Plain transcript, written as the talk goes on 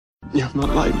Yeah, I'm not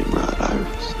lightning rod,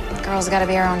 Iris. Girl's gotta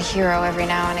be her own hero every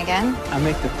now and again. I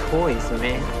make the toys, I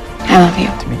mean. I love you.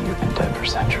 To me, you've been dead for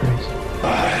centuries.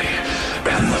 I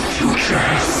am the future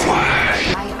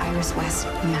Flash. Why Iris West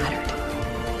mattered.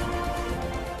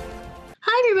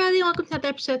 Hi everybody, welcome to another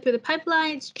episode Through the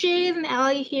Pipeline. It's Jade and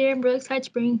Allie here. I'm really excited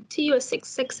to bring to you a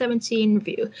 6/6/17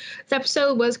 review. This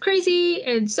episode was crazy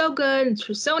and so good, and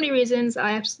for so many reasons.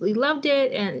 I absolutely loved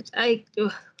it, and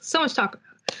so much to talk about.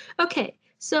 Okay,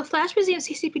 so Flash Museum,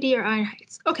 CCPD, or Iron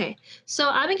Heights. Okay, so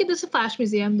I'm gonna give this a Flash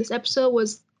Museum. This episode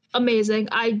was amazing.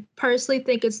 I personally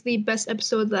think it's the best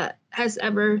episode that has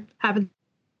ever happened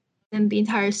in the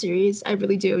entire series. I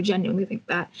really do genuinely think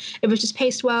that it was just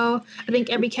paced well. I think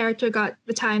every character got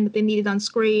the time that they needed on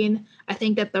screen. I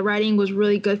think that the writing was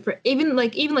really good for even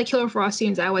Killer Frost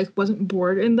scenes. I wasn't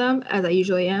bored in them as I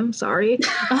usually am. Sorry,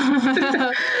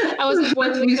 I wasn't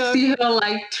bored. We see her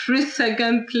like 3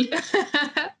 seconds.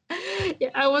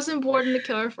 Yeah, I wasn't bored in the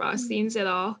Killer Frost scenes at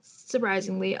all.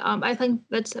 Surprisingly, I think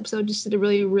that episode just did a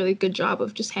really, really good job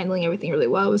of just handling everything really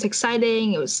well. It was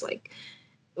exciting. It was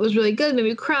really good. It made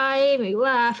me cry, made me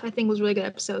laugh. I think it was a really good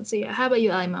episode. So yeah, how about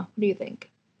you, Alima? What do you think?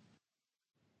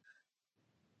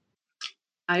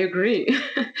 I agree.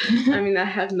 I mean, I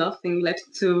have nothing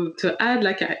left to add.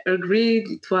 Like, I agreed.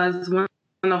 It was one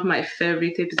of my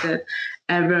favorite episodes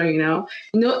ever,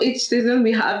 each season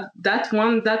we have that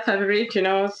favorite,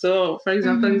 So, for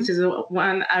example, in season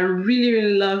 1, I really,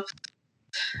 really loved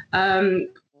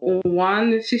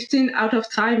 115 out of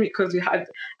time because we had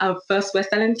our first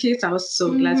West Island kiss. I was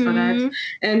so glad for that.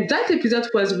 And that episode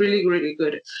was really, really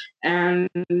good. And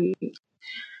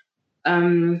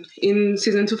in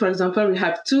season 2, for example, we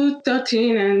have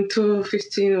 213 and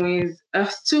 215 with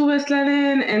Earth 2 West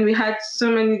Island, and we had so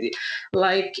many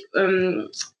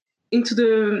into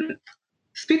the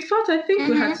Speed Force, I think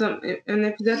we had an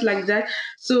episode like that.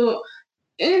 So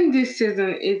in this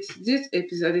season, this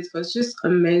episode, it was just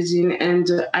amazing, and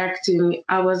acting,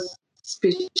 I was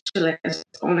speechless,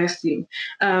 honestly.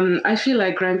 I feel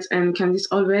like Grant and Candice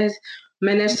always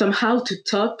manage somehow to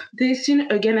top this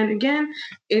scene again and again.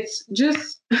 It's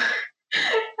just,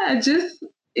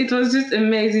 it was just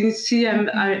amazing. See,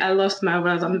 I lost my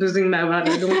words. I'm losing my words.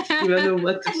 I don't even know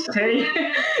what to say.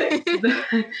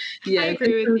 Yeah, I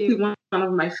agree with you. One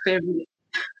of my favorites.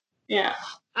 Yeah.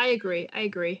 I agree.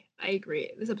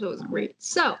 This episode was great.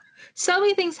 So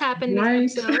many things happened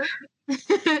this episode.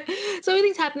 So many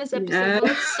things happened this episode. Yeah.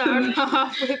 Let's start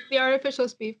off with the artificial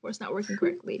Speed Force not working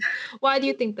correctly. Why do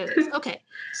you think that is? Okay,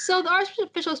 so the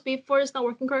artificial Speed Force not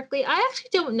working correctly. I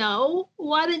actually don't know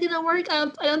why they didn't work. I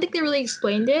don't think they really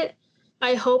explained it.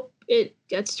 I hope it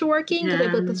gets to working because I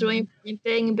think that's a really important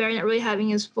thing. Barry not really having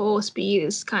his full speed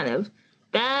is kind of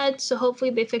bad, so hopefully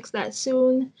they fix that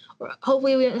soon, or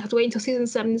hopefully we don't have to wait until season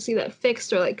 7 to see that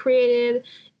fixed or created.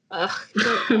 Either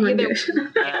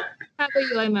how about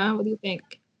you, Lima? What do you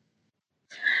think?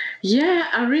 Yeah,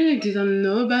 I really didn't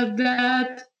know about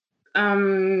that. I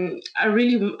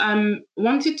really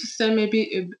wanted to say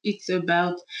maybe it's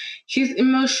about his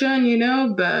emotion,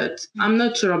 but I'm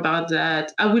not sure about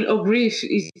that. I will agree if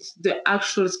it's the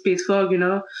actual Speed Force,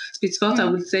 Speed Force, I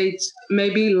would say it's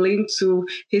maybe linked to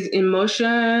his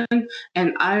emotion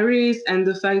and Iris and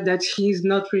the fact that he's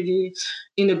not really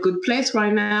in a good place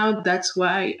right now. That's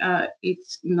why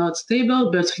it's not stable.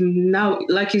 But now,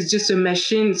 it's just a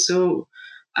machine, so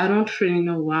I don't really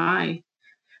know why.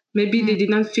 Maybe they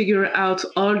didn't figure out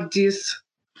all this,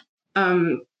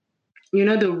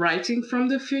 the writing from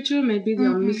the future. Maybe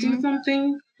they're missing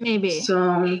something. Maybe.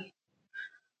 So,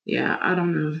 yeah, I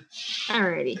don't know.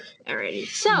 Alrighty.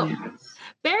 So,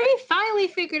 Barry finally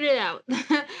figured it out.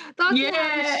 Thoughts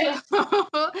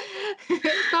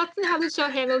on how the show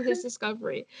handled his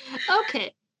discovery.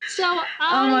 Okay, so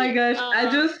oh my gosh,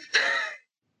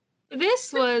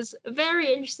 this was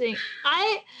very interesting.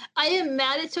 I am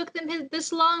mad it took them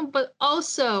this long, but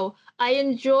also I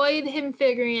enjoyed him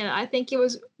figuring it out. I think it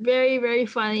was very, very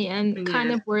funny and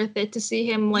kind of worth it to see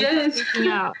him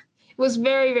freaking out. It was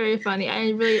very, very funny.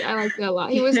 I liked it a lot.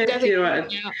 He was definitely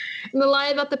freaking out. And the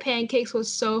line about the pancakes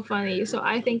was so funny. So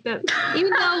I think that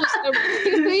even though it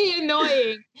was really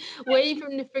annoying waiting for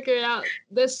him to figure it out,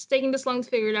 taking this long to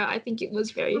figure it out, I think it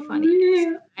was very funny.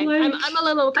 Yeah, I'm a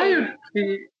little okay. I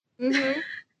agree.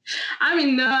 I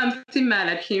mean, no, I'm still mad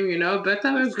at him, but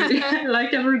I agree. I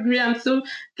agree. I'm so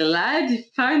glad he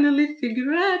finally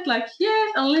figured out,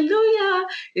 yes, hallelujah.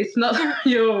 It's not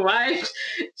your wife.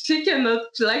 She cannot,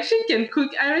 she can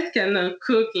cook. Iris cannot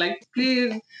cook.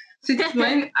 Please. Since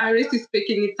when Iris is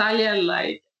speaking Italian,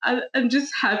 I'm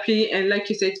just happy. And like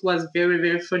you said, it was very,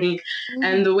 very funny.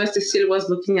 And the way Cecile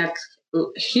was looking at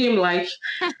him like,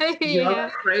 you're Yeah.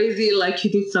 crazy, like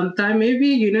you need some time, maybe,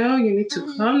 you need to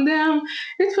Mhm. calm down.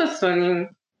 It was funny. It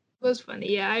was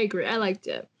funny. Yeah, I agree. I liked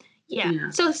it. Yeah. Yeah.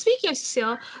 So speaking of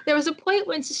Cecile, there was a point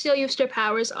when Cecile used her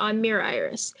powers on Mirror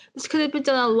Iris. This could have been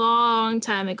done a long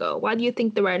time ago. Why do you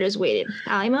think the writers waited?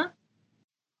 Alima?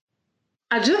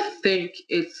 I just think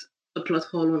it's a plot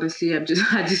hole, honestly. I'm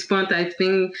just at this point, I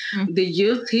think they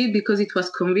used it because it was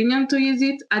convenient to use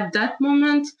it at that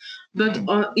moment, but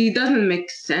it doesn't make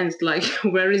sense. Like,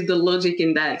 where is the logic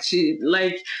in that? She,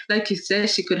 like you said,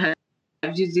 she could have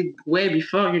used it way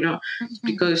before,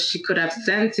 because she could have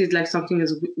sensed it like something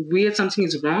is weird, something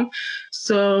is wrong.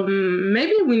 So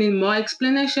maybe we need more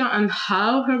explanation on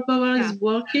how her power is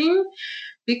working,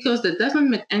 because that doesn't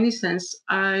make any sense.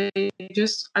 I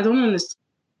don't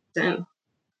understand.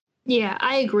 Yeah,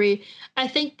 I agree. I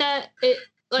think that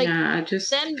I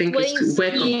just them think waiting it's way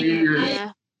convenient.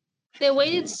 yeah. They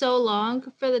waited so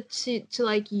long for the to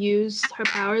like use her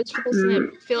powers for this,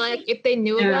 and I feel like if they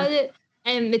knew about it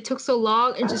and it took so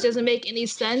long, it just doesn't make any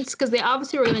sense because they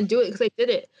obviously were gonna do it because they did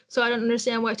it. So I don't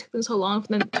understand why it took them so long for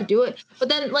them to do it. But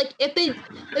then, like,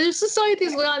 there's just so many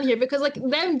things going on here because like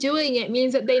them doing it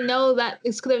means that they know that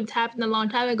this could have happened a long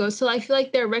time ago. So I feel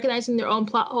like they're recognizing their own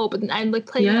plot hole, but then I'm like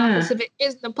playing off as if it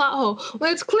isn't a plot hole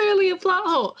when it's clearly a plot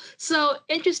hole. So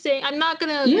interesting. I'm not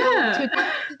gonna go too deep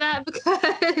into that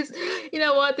because you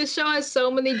know what, this show has so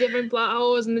many different plot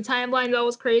holes and the timeline's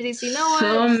always crazy. So you know what?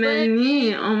 So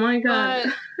many. Oh my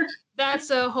god.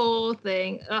 That's a whole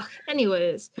thing. Ugh.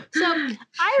 Anyways, so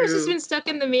Iris has been stuck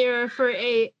in the mirror for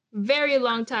a very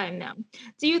long time now.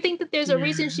 Do you think that there's a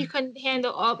reason she couldn't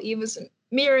handle all of Eva's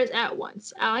mirrors at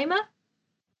once? Alima?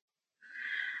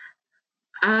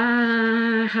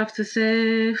 I have to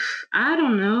say, I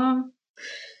don't know.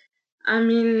 I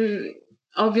mean,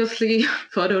 obviously,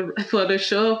 for the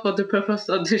show, for the purpose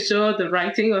of the show, the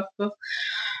writing, of course.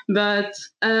 But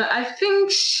I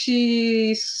think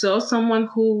she saw someone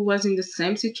who was in the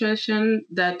same situation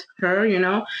that her,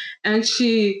 and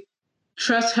she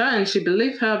trusts her and she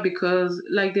believed her because,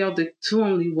 like, they are the two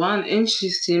only one, and she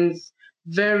seems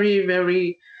very,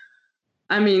 very.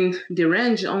 I mean, the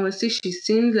range, honestly, she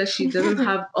seems like she doesn't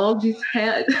have all this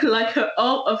hair, like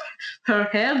all of her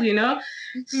hair,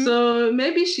 So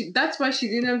maybe that's why she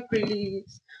didn't really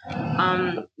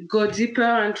go deeper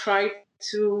and try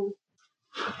to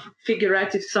figure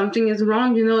out if something is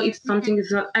wrong, if something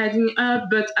is not adding up.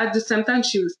 But at the same time,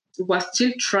 she was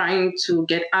still trying to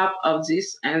get out of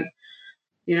this and,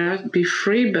 be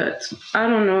free. But I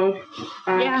don't know.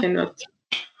 I cannot.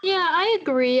 Yeah, I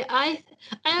agree. I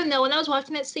don't know. When I was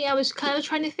watching that scene, I was kind of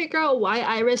trying to figure out why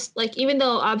Iris, like, even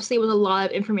though obviously it was a lot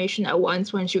of information at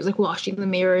once when she was like washing the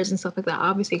mirrors and stuff like that.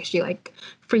 Obviously, 'cause she like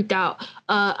freaked out.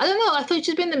 I don't know. I thought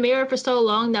she's been in the mirror for so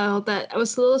long now that I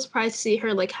was a little surprised to see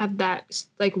her like have that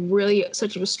like really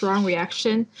such of a strong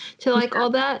reaction to like all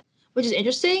that, which is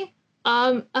interesting.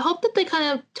 I hope that they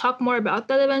kind of talk more about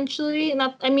that eventually.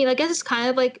 Not, I mean, I guess it's kind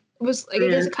of like was like I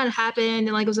guess it kind of happened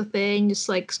and like it was a thing, just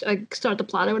like start the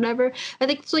plot or whatever. I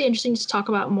think it's really interesting to talk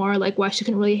about more like why she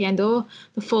couldn't really handle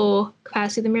the full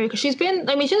capacity of the mirror because she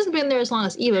hasn't been there as long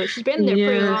as Eva. She's been there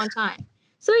for a long time.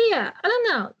 So yeah, I don't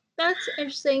know. That's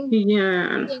interesting.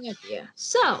 Yeah. Idea.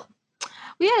 So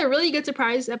we had a really good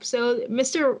surprise episode.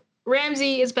 Mr.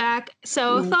 Ramsey is back.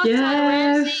 So thoughts on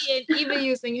Ramsey and Eva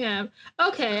using him.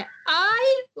 Okay,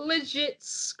 I legit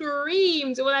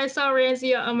screamed when I saw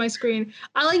Ramsey on my screen.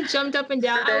 I like jumped up and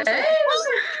down. I was like,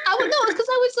 it's because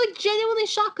I was like genuinely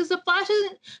shocked because the flashes,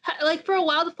 like for a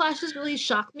while, the flashes really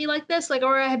shocked me like this. Like,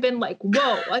 or I had been like,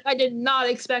 whoa, like I did not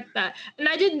expect that. And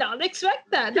I did not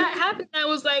expect that. That happened. I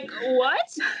was like, what?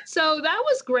 So that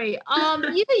was great.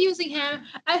 Eva using him,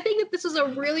 I think that this was a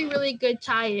really, really good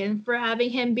tie-in for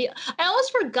having him be. I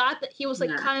almost forgot that he was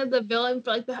like kind of the villain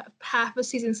for like the half of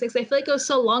season 6. I feel like it was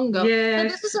so long ago. Yes, and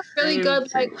this is a really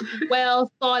good, like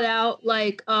well thought out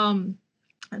like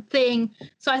thing.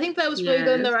 So I think that was really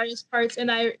good in the writer's parts,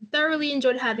 and I thoroughly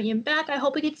enjoyed having him back. I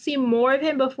hope we get to see more of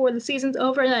him before the season's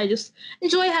over, and I just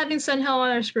enjoy having Sun Ho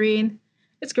on our screen.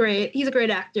 It's great. He's a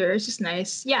great actor. It's just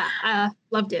nice. Yeah,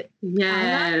 loved it.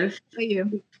 Yes. How about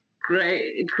you?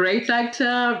 Great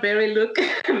actor, very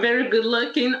good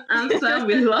looking answer.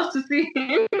 We love to see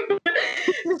him.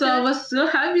 So I was so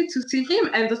happy to see him,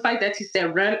 and the fact that he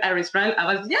said run, Iris run,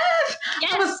 I was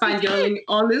I was fangirling,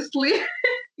 honestly.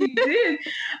 He did.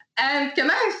 And can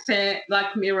I say,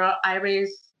 like Mirror,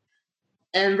 Iris,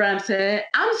 and Ramsey,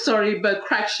 I'm sorry, but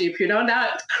crack ship,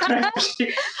 that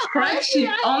crack ship,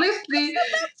 honestly.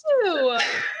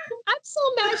 I'm so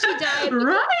mad she died.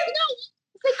 Right?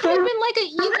 It could have been like an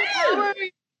evil power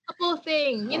couple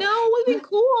thing, would have been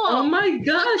cool. Oh my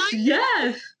gosh,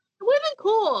 yes. would have been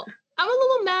cool. I'm a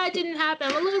little mad it didn't happen.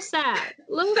 I'm a little sad.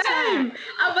 A little Same. sad.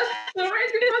 I was so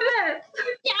ready for that.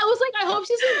 Yeah, I was like, I hope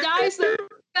she doesn't die so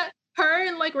that her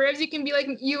and like Ramsey can be like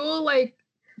you'll like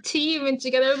team and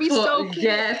together. It would be so cool.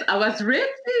 Yes, I was ready.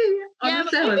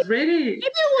 Honestly, I was ready.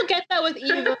 Maybe we'll get that with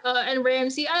Eva and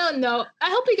Ramsey. I don't know. I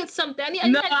hope we get something. I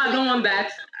don't want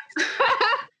that.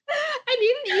 I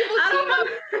need an evil team.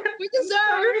 We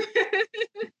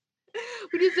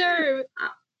deserve.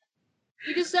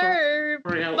 We deserve.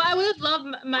 But I would have loved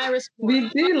Myra's. We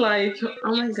did like.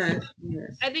 Oh my god.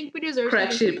 Yes. I think we deserve.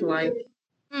 Crackship like.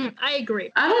 I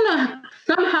agree. I don't know.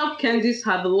 Somehow Candice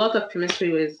had a lot of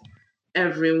chemistry with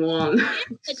everyone.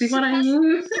 See what I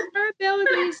mean? Her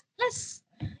abilities.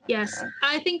 Yes.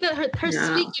 I think that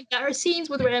her scenes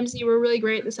with Ramsey were really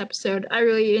great this episode. I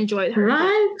really enjoyed her.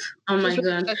 Right? Oh my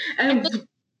god. And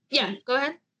yeah, go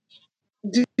ahead.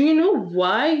 Do you know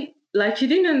why? Like he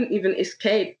didn't even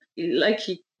escape. Like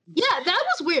he. Yeah, that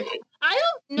was weird. I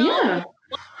don't know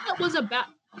what that was about.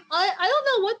 I don't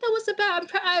know what that was about.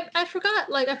 I forgot.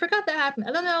 Like I forgot that happened.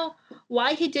 I don't know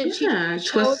why he did. Yeah,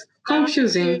 it was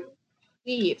confusing.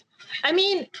 Leave. I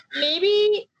mean,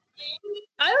 maybe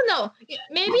I don't know.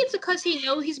 Maybe it's because he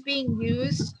knows he's being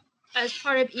used as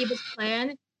part of Eva's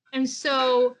plan, and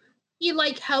so he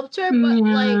like helped her, but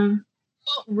like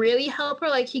don't really help her.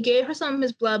 Like he gave her some of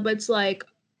his blood, but it's like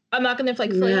I'm not gonna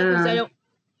like fill it because I don't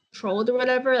controlled or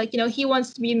whatever. Like he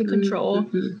wants to be in the control.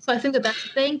 So I think that's the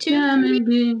thing too. Yeah,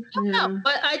 maybe. I don't know,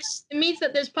 but it means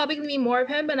that there's probably gonna be more of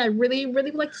him, and I really,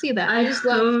 really would like to see that. I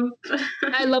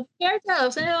love the character.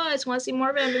 I just want to see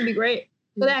more of him. It'd be great.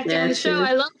 Good acting on the show.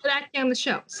 I love good acting on the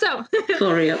show. So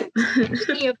for real.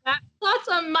 Speaking of that, thoughts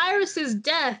on Myris's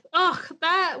death. Oh,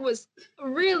 that was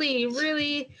really,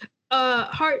 really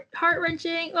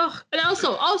heart-wrenching. Oh, and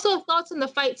also thoughts on the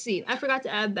fight scene. I forgot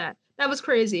to add that. That was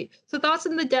crazy. So thoughts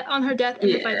on on her death and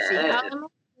the fight scene.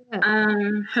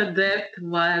 Her death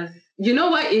was. You know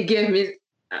what? It gave me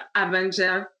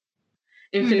Avenger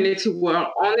Infinity War.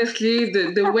 Honestly,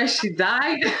 the way she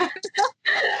died.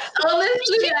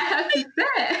 Honestly, I have to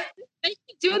say. They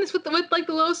keep doing this with like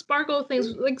the little sparkle things.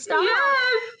 Like stop.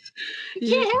 Yes. You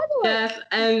can't handle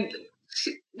it.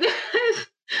 Yes,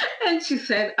 and she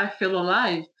said, "I feel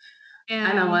alive,"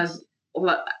 and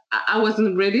I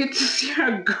wasn't ready to see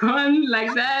her gone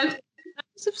like that. I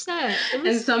was upset.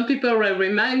 And some people were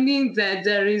reminding that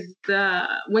there is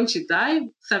when she died,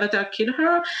 Salvatore killed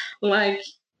her. Like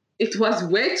it was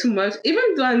way too much.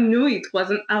 Even though I knew it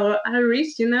wasn't our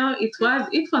Iris,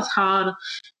 it was hard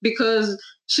because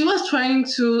she was trying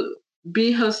to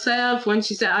be herself. When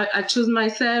she said, "I choose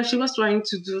myself," she was trying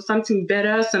to do something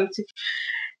better,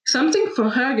 something for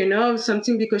her,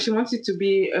 something because she wanted to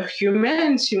be a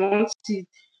human. She wanted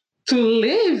to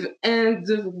live, and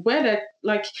the way that,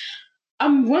 like,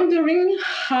 I'm wondering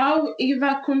how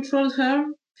Eva controlled her.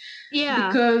 Yeah.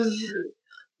 Because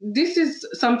this is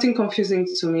something confusing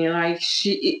to me. Like,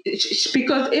 she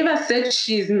because Eva said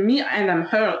she's me and I'm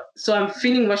her, so I'm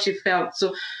feeling what she felt.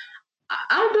 So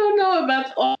I don't know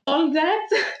about all that,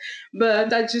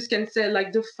 but I just can say,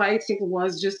 like, the fighting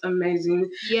was just amazing.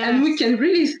 Yes. And we can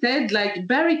really say, like,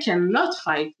 Barry cannot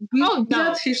fight.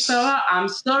 Without his power, I'm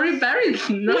sorry, Barry is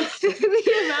not.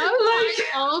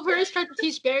 All of us tried to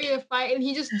teach Barry to fight, and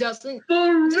he just doesn't.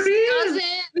 For real. Doesn't.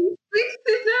 6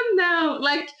 seasons now.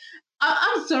 Like,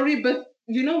 I'm sorry, but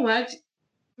you know what?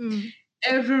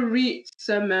 Every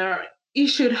summer, he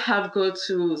should have go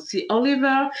to see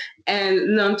Oliver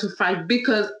and learn to fight,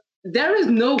 because there is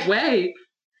no way.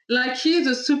 Like, he's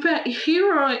a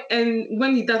superhero, and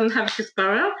when he doesn't have his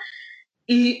power,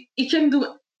 he can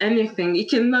do anything. He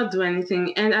cannot do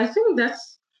anything. And I think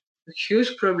that's a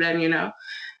huge problem,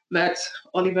 But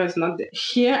Oliver is not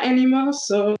here anymore,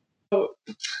 so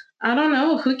I don't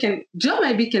know who can. Joe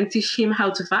maybe can teach him how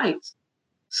to fight.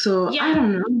 So yeah. I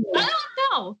don't know. I don't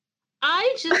know.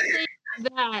 I just think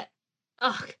that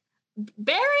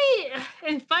Barry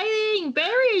and fighting,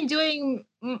 Barry and doing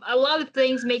a lot of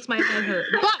things makes my head hurt.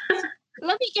 But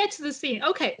let me get to the scene.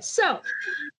 Okay, so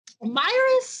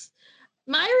Myris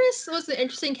was an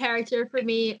interesting character for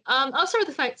me. I'll start with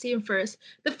the fight scene first.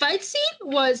 The fight scene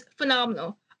was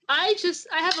phenomenal. I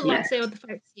have a lot to say about the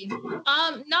fight scene.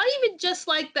 Not even just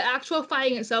like the actual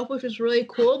fighting itself, which was really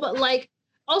cool, but like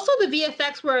also the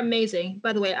VFX were amazing.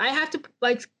 By the way, I have to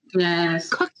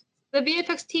cook. The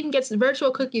VFX team gets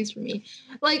virtual cookies for me.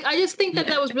 Like, I just think that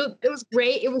was really, it was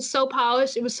great. It was so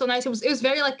polished. It was so nice. It was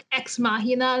very like Ex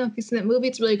Machina. I don't know if you've seen that movie.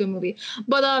 It's a really good movie.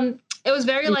 But it was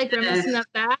very like reminiscent of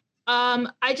that.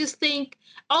 I just think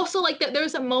also like that there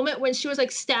was a moment when she was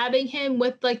like stabbing him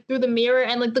with like through the mirror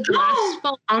and like the glass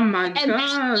fell. Oh my And then,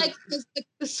 god. like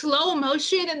the slow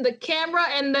motion and the camera,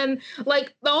 and then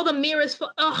like all the mirrors.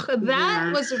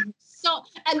 That was so.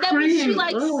 And then when she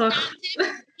like stabbed him,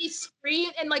 he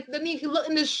screamed, and like then he looked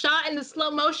in the shot in the slow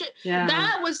motion. Yeah.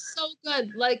 That was so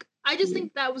good. Like I just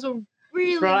think that was a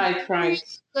really right.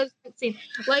 good scene.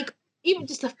 Like even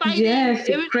just the fighting. Yes,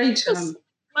 it was great job.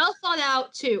 Well thought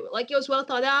out too. Like it was well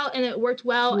thought out and it worked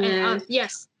well. Yes. And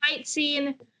yes, fight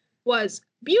scene was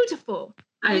beautiful.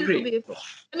 I agree. Beautiful.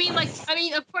 I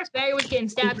mean, of course, Barry was getting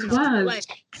stabbed. It was. Like,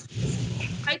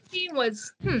 fight scene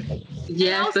was.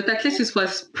 Yes, but at least it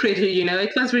was pretty. You know,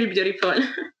 it was really beautiful.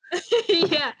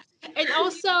 Yeah, and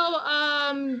also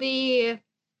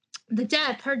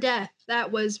her death,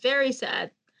 that was very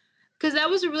sad, because that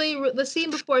was really the scene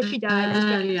before she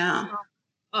died. Yeah.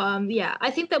 Yeah,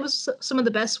 I think that was some of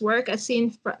the best work I've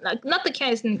seen. Like, not the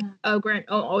Candice and Grant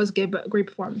always give great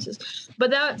performances,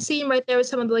 but that scene right there was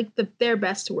some of their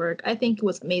best work. I think it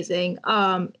was amazing.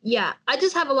 Yeah, I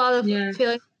just have a lot of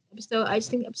feelings. Episode. I just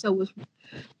think the episode was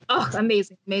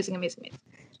amazing.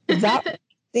 That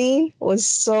scene was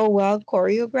so well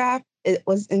choreographed. It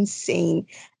was insane,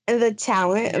 and the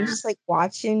talent of just like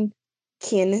watching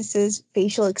Candice's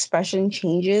facial expression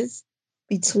changes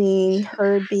between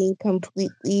her being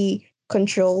completely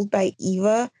controlled by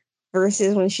Eva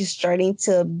versus when she's starting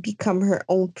to become her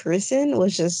own person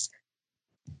was just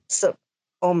so,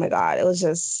 oh my God, it was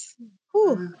just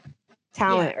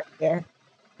talent right there.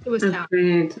 It was talent.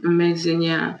 Great, amazing,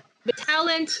 yeah. The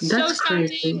talent, that's so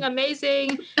stunning,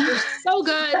 amazing. It was so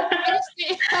good.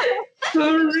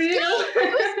 For real.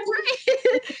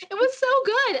 It was so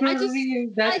good.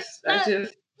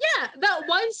 Yeah, that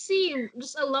one scene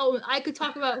just alone, I could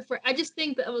talk about I just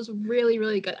think that it was really,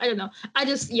 really good. I don't know.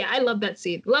 I love that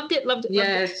scene. Loved it.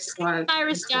 Yes.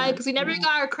 Iris died because we never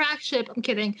got her crack ship. I'm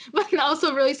kidding. But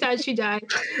also really sad she died.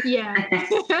 Yeah.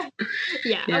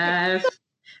 Yeah. Yes. Okay.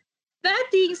 That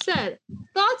being said,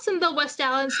 thoughts on the West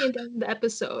Allen scene in the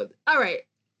episode. All right.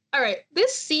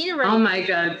 This scene right. Oh my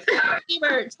God. We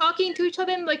were talking to each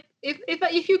other, and like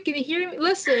if you can hear me,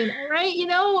 listen. All right, you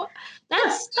know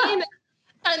that scene.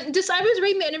 And just I was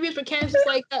reading the interviews for Candice, just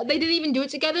like they didn't even do it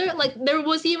together. Like there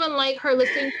was even like her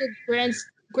listening to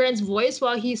Grant's voice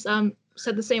while he's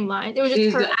said the same line. It was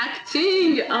just her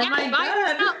acting. Oh my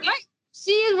God. Right.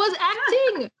 She was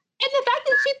acting. And the fact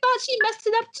that she thought she messed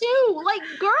it up too. Like,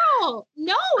 girl,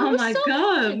 no. Oh my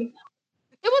God. Good.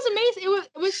 It was amazing.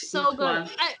 It was so good.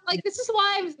 This is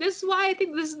why I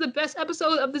think this is the best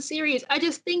episode of the series. I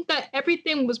just think that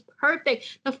everything was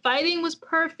perfect. The fighting was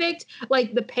perfect.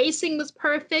 Like the pacing was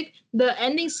perfect. The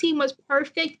ending scene was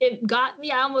perfect. It got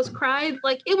me. I almost cried.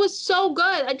 Like it was so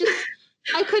good.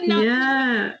 I could not.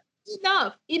 Yeah.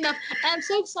 Enough. And I'm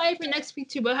so excited for next week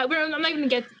too. But I'm not even gonna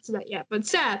get to that yet. But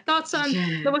Sad, thoughts on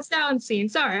the West Allen scene?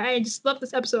 Sorry, I just love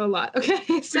this episode a lot.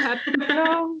 Okay, Sad.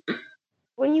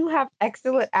 When you have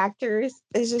excellent actors,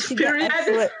 it's just you get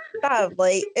excellent stuff.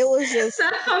 Like it was just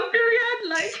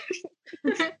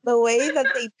the way that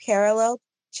they parallel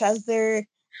each other,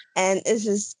 and it's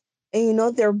just, and you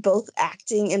know they're both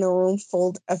acting in a room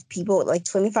full of people, like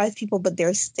 25 people, but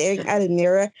they're staring at a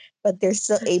mirror, but they're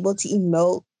still able to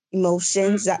emote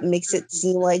emotions that makes it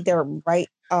seem like they're right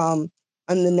on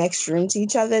the next room to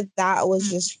each other. That was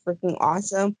just freaking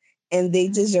awesome, and they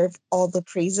deserve all the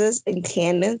praises. And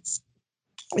Candice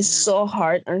is so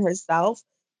hard on herself,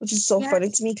 which is so funny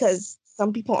to me because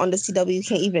some people on the CW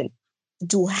can't even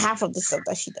do half of the stuff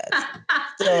that she does.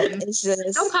 So it's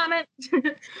just no comment.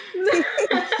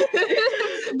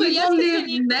 We don't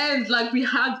need names, like we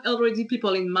have already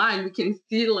people in mind. We can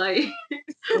see like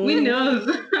we know.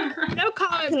 No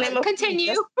comment.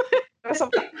 Continue. That's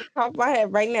off the top of my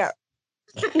head right now.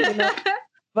 You know?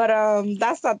 But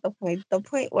that's not the point. The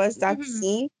point was that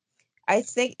scene. I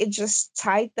think it just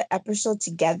tied the episode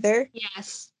together.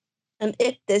 Yes. And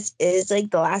if this is like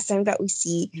the last time that we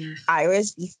see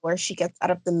Iris before she gets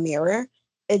out of the mirror,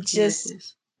 it just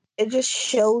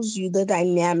shows you the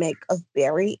dynamic of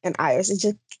Barry and Iris.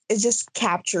 It just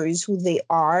captures who they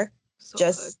are,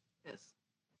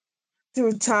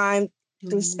 through time,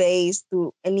 through space,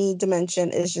 through any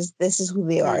dimension. It's just this is who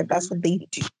they are. That's what they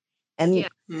do, and you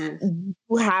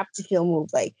have to feel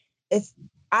moved. Like if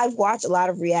I've watched a lot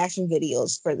of reaction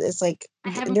videos for this, like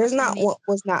was not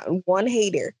one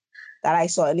hater that I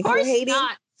saw. And if you're hating,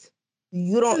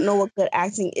 you don't know what good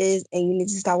acting is, and you need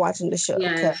to start watching the show.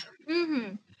 Yes.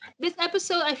 Okay? This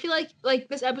episode, I feel like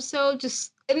this episode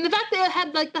just, and the fact that it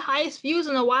had like the highest views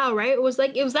in a while, right? It was that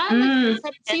like the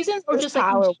seventh season or just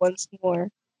power like once more.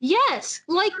 Yes,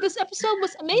 like this episode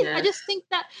was amazing. I Yes, just think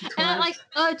that, it and I was.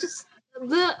 like just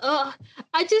the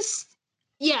I just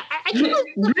yeah, I can't believe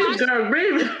the Breathe, Flash. girl,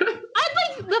 breathe. I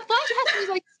like the Flash has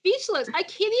me like speechless. I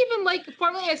can't even like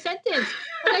formulate a sentence.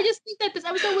 But I just think that this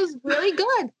episode was really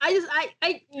good.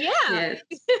 I yeah. Yes.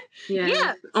 Yeah.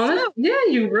 Yes. So Yeah,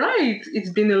 you're right.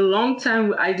 It's been a long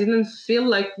time. I didn't feel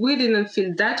like we didn't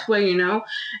feel that way, you know.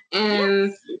 And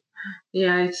yes,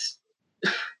 yeah, it's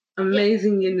yeah,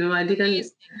 amazing, you know. I didn't.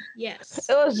 amazing. Yes.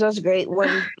 It was just great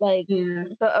when like Yeah.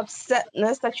 the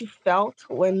upsetness that you felt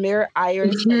when Mirror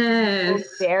Iris like chose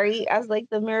Yes. Barry as like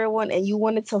the mirror one, and you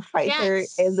wanted to fight her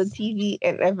in the Yes. TV,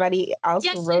 and everybody else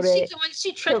Yes, who and wrote it. when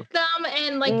she tricked them,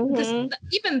 and like this, Hmm.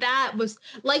 even that was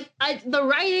like the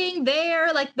writing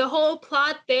there, like the whole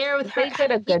plot there with her. They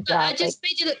did a good I job. Like, just they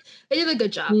did a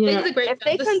good job. They Yeah. did a great if job.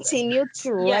 they This, continue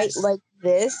to write yes. like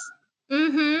this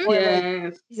Mm-hmm. for like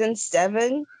Yes. season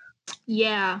 7,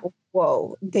 Yeah.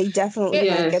 whoa, they definitely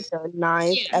gonna get Yes. the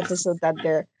 9th Yeah. episode that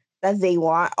they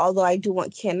want. Although I do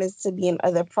want Candace to be in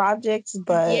other projects,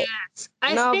 but Yes.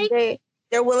 I no, think.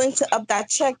 they're willing to up that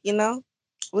check. You know,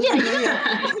 we're Yeah. gonna give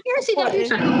you You're a CW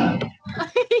show.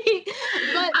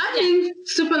 But I yeah. mean,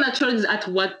 Supernatural is at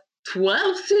what,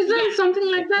 12 seasons, Yeah.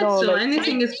 something like that. no, So like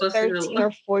anything is 13 possible.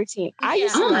 or 14. I Yeah.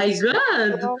 used to Oh my watch god.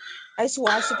 Supernatural. I used to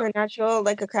watch Supernatural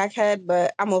like a crackhead,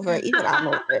 but I'm over it. Even I'm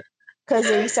over it because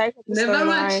they recycled the Never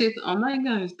watch storyline. it. Oh my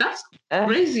gosh, that's Uh,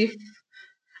 crazy.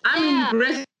 I'm in Yeah.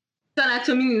 Grey's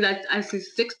Anatomy that I see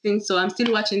 16, so I'm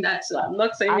still watching that. So I'm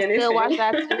not saying I anything. still watch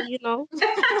that too. You know,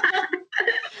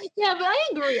 Yeah, but I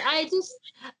agree. I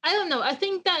don't know. I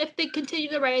think that if they continue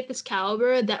to write at this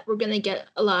caliber, that we're gonna get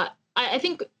a lot. I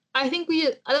think I don't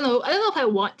know. I don't know if I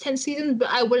want 10 seasons, but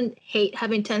I wouldn't hate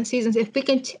having 10 seasons if we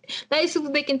can. That is,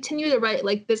 if they continue to write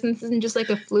like this, and this isn't just like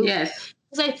a fluke. Yes.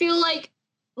 Because I feel like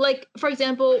for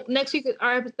example, next week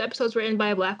our episode's written by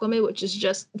a Black woman, which is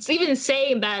just, it's even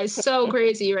saying that is so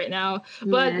crazy right now.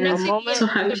 But Yes. next a week moment So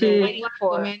we have we've been happy. waiting Black for.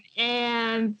 woman,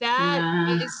 and that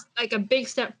Yeah. is like a big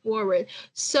step forward.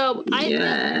 So I think Yeah.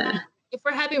 that if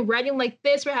we're having writing like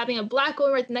this, we're having a Black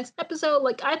woman write the next episode.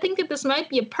 Like I think that this might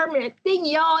be a permanent thing,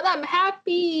 y'all. And I'm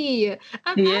happy. I'm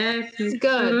happy. Yes. It's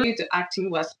good. The acting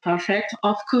was perfect,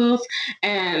 of course.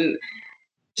 And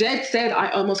Jed said I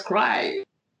almost cried.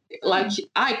 Like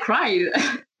I cried.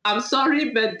 I'm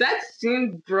sorry, but that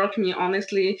scene broke me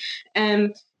honestly,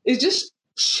 and it just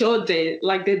showed they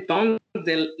bond,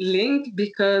 the link,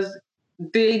 because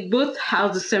they both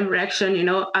have the same reaction. You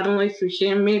know, I don't know if you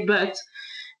hear me, but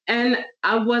and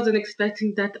I wasn't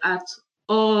expecting that at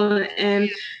all. And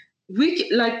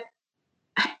we like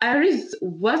Iris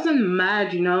wasn't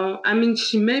mad, you know. I mean,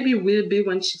 she maybe will be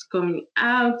when she's coming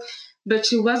out, but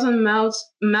she wasn't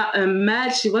mad.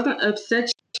 She wasn't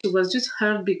upset. She was just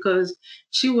hurt because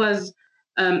she was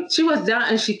there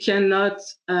and she cannot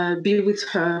be with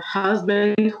her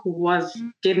husband who was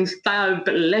getting stabbed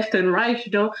left and right,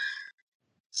 you know.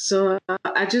 So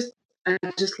I just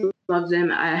love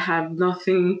them. I have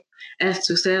nothing else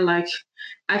to say. Like,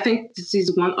 I think this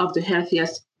is one of the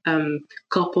healthiest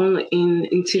couple in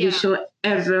TV Yeah. show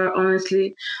ever.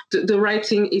 Honestly, the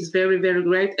writing is very, very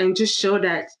great, and just show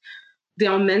that they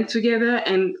are meant together,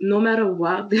 and no matter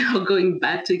what, they are going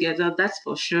back together. That's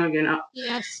for sure, you know.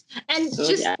 Yes. And So,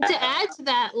 just yeah. to add to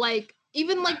that, like,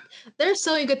 even like there's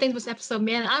so many good things with this episode,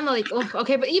 man. I'm like, oh,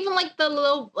 okay, but even like the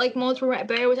little like moments where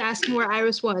Barry was asking where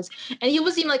Iris was, and he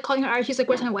wasn't even like calling her Iris. He's like,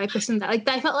 "Where's my wife?" This and that. Like,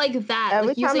 I felt like that. every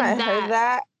Like, time using I that. heard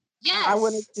that, Yes. I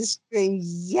wanted to scream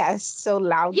yes so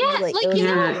loudly. Yeah, Like, like it was you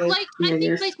know, Yeah. great. like I Yeah, think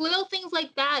yes. like little things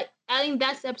like that, adding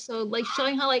that to the episode, like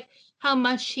showing how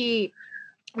much he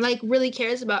like really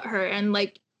cares about her, and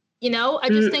like, you know, I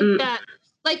just think that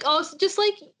like also just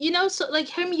like, you know, so like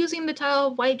him using the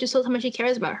title wife just shows how much he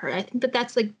cares about her. I think that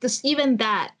that's like this, even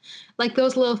that, like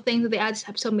those little things that they add to this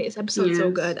episode made this episode so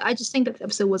Yes. good. I just think that the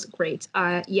episode was great.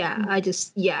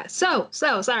 So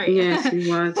sorry. Yes, it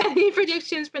was. Any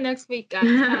predictions for next week, guys?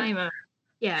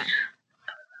 Yeah.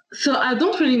 So I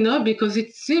don't really know, because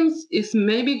it seems it's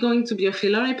maybe going to be a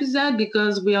filler episode,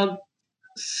 because we are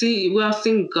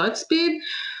seeing Godspeed.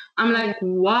 I'm like,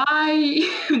 why?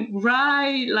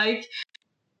 Right? Like,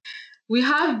 we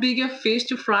have bigger fish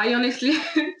to fry, honestly.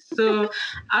 So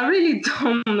I really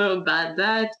don't know about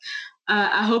that.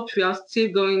 I hope we are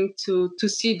still going to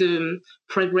see the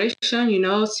progression, you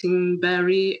know, seeing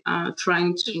Barry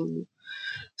trying to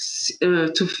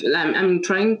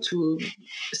trying to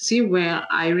see where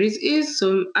Iris is.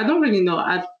 So I don't really know.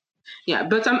 yeah,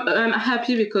 but I'm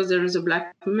happy because there is a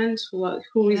black woman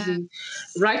who is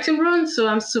writing Ron, so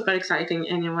I'm super excited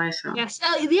anyway. So yes,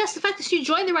 yes, the fact that she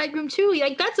joined the writing room too,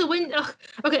 like that's a win. Ugh.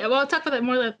 Okay, well, I'll talk about that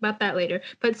more about that later.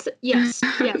 But yes,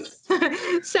 yes,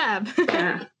 Sab.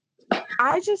 yeah.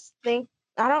 I just think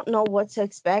I don't know what to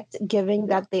expect, given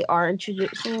that they are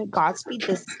introducing Godspeed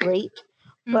this late.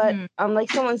 But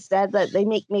like someone said that they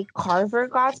make Carver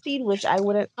Godspeed, which I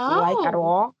wouldn't like at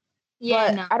all. Yeah,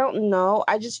 But no. I don't know.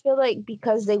 I just feel like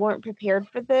because they weren't prepared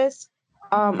for this,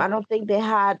 I don't think they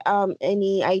had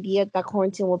any idea that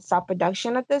quarantine would stop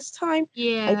production at this time.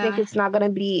 Yeah, I think it's not gonna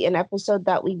be an episode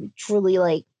that we truly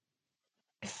like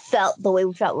felt the way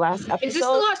we felt last episode. Is this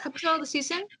the last episode of the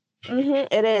season?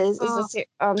 It is. It's a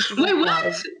season Wait, what?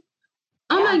 finale.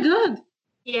 Oh my god!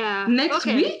 Yeah. Next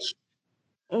week?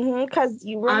 Because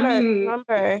you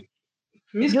remember,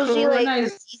 Miss usually Corona like the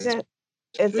is season,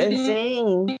 it's really-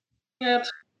 insane. Yep.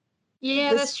 Yeah,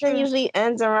 The that's season true. usually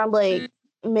ends around like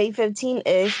May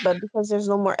 15-ish, but because there's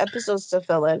no more episodes to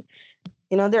fill in,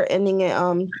 they're ending it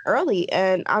early,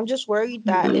 and I'm just worried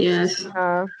that Yes.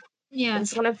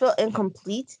 it's gonna feel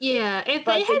incomplete. Yeah, if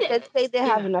But they they had did say they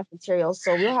have enough material,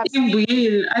 so we'll have. It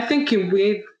will. I think it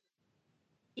will.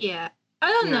 Yeah,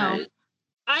 I don't know. Right.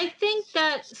 I think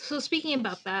that. So speaking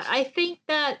about that, I think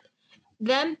that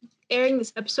them airing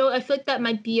this episode, I feel like that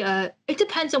might be it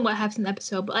depends on what happens in the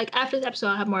episode, but like after this episode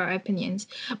I'll have more opinions.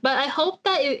 But I hope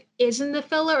that it isn't the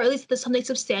filler, or at least that something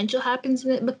substantial happens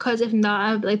in it, because if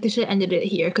not, like they should have ended it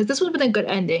here, because this would have been a good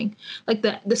ending. Like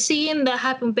the scene that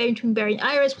happened between Barry and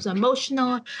Iris was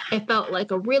emotional. It felt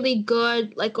like a really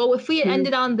good, like, oh, if we had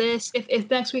ended on this, if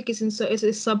next week is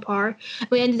subpar,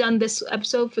 we ended on this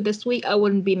episode for this week, I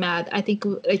wouldn't be mad. I think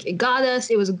like it got us,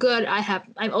 it was good.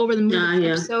 I'm over the moon with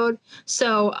the episode.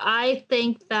 So I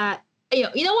think that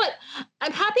you know what?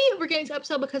 I'm happy we're getting this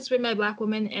episode because it's written by a black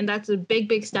woman, and that's a big,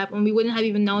 big step. And we wouldn't have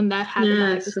even known that happened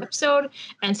on this episode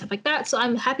and stuff like that. So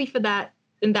I'm happy for that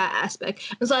in that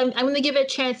aspect. And so I'm going to give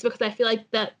it a chance because I feel like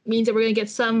that means that we're going to get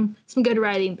some good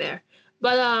writing there.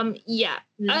 But I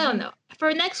don't know.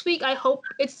 For next week, I hope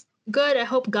it's good. I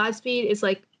hope Godspeed is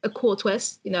like a cool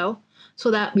twist,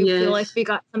 so that we feel like we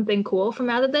got something cool from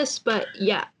out of this. But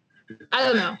yeah. I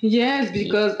don't know. Yes,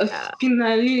 because a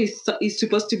finale is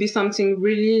supposed to be something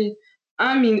really,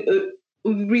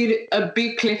 really a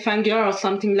big cliffhanger or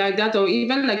something like that, or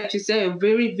even like you say, a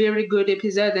very, very good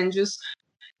episode and just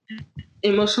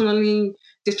emotionally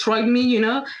destroyed me,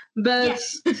 But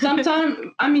sometimes,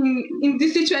 in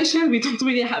this situation, we don't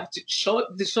really have the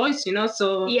choice,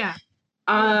 So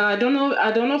I don't know.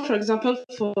 For example,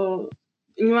 for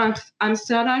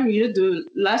Amsterdam, the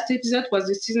last episode was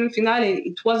the season finale, and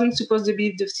it wasn't supposed to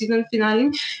be the season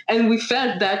finale, and we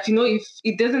felt that if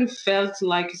it doesn't felt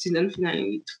like a season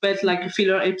finale, it felt like a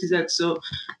filler episode. So,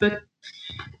 but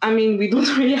we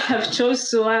don't really have choice.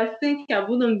 So I think I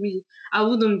wouldn't be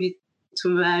too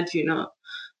mad.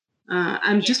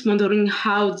 I'm just wondering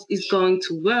how it's going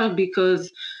to work,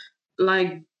 because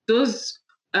like those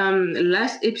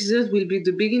last episodes will be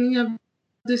the beginning of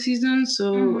the season,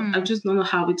 so I just don't know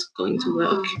how it's going to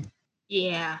work.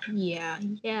 Yeah.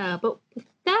 But with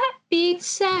that being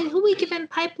said, who we giving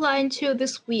pipeline to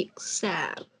this week,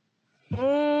 Sab?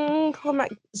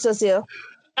 Cecile.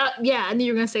 Yeah, I knew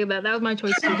you were gonna say that. That was my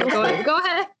choice too. Go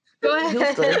ahead.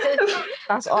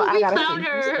 That's all I gotta say. We found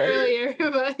her earlier,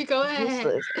 but go ahead.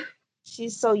 Useless.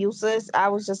 She's so useless. I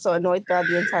was just so annoyed throughout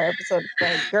the entire episode.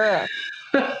 Like, girl,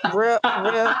 real,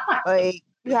 like,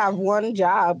 you have one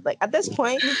job. Like, at this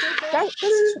point, this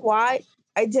is why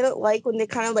I didn't like when they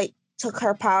kind of like took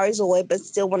her powers away, but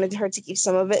still wanted her to keep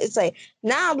some of it. It's like,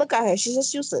 now look at her. She's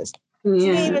just useless. She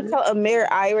didn't even tell Amir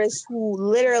Iris, who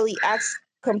literally acts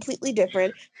completely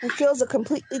different, who feels a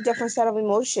completely different set of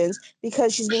emotions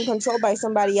because she's being controlled by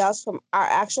somebody else from our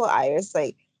actual Iris.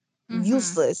 Like,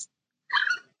 useless.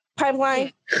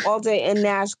 Pipeline all day, and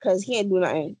Nash, because he ain't do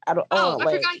nothing. I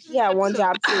had one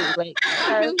job too. Like,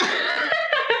 I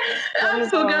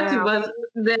forgot it was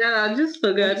there. I just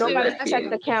forgot. Nobody checked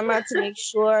the camera to make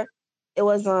sure it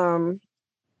was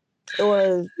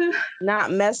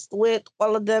not messed with,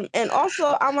 all of them. And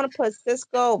also, I'm gonna put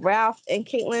Cisco, Ralph, and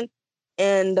Caitlin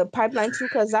in the pipeline too,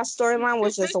 because that storyline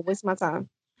was just a waste of my time.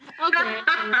 Okay.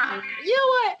 You know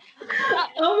what?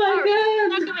 Oh my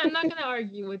God. I'm not gonna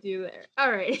argue with you there.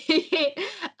 All right.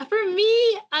 For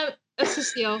me, I'm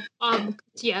Cecile.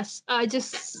 Yes.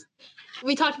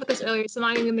 we talked about this earlier, so I'm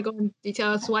not even gonna go into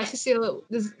detail as to why Cecile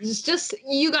is just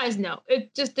you guys know.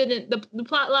 It just didn't the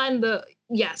plot line,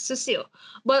 Cecile.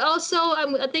 But also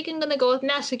I think I'm gonna go with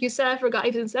Nash, like you said. I forgot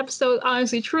even this episode,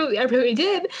 honestly, truly, I really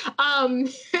did.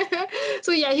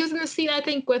 So yeah, he was in the scene, I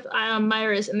think, with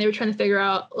Myris, and they were trying to figure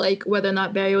out like whether or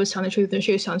not Barry was telling the truth or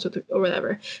she was telling the truth or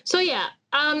whatever. So yeah.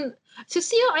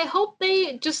 Cecile, I hope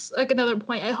they just like another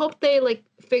point. I hope they like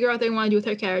figure out what they want to do with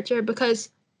her character, because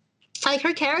like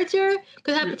her character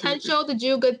could have potential to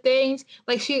do good things.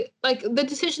 Like the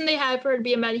decision they had for her to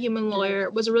be a metahuman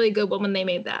lawyer was a really good one when they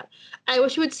made that. I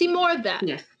wish we would see more of that.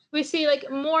 Yes. We see like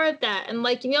more of that, and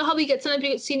like you know how sometimes we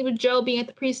get scenes with Joe being at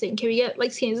the precinct. Can we get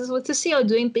like scenes with Cecile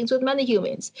doing things with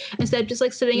metahumans instead of just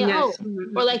like sitting at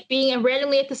home or like being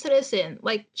randomly at the Citizen?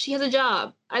 Like she has a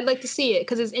job. I'd like to see it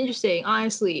because it's interesting,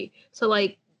 honestly. So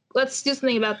like let's do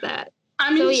something about that.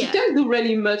 I mean, she can't do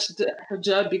really much her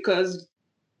job, because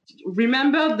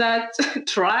remember that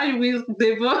trial with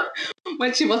Devo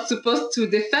when she was supposed to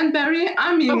defend Barry?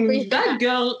 I mean, that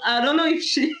girl, I don't know if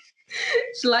she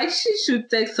should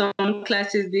take some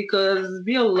classes, because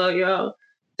being a lawyer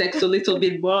takes a little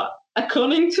bit more,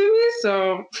 according to me.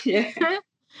 So, yeah.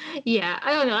 Yeah,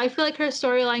 I don't know. I feel like her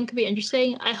storyline could be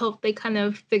interesting. I hope they kind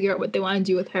of figure out what they want to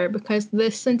do with her, because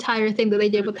this entire thing that they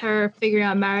did with her, figuring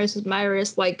out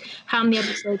Myris, like how many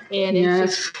episodes in,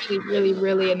 it's just really, really,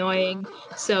 really annoying.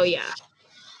 So yeah.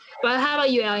 But how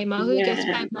about you, Alima? Who gets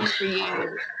pipeline for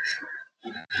you?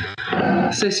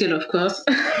 Cecile, of course.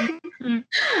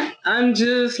 I'm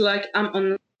just like,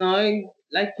 I'm annoyed.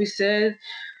 Like we said,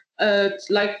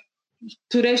 like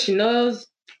today she knows,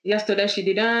 yesterday she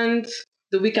didn't,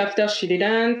 the week after she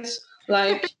didn't.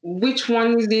 Like, which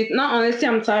one is it? No, honestly,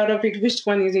 I'm tired of it. Which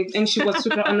one is it? And she was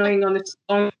super annoying on it,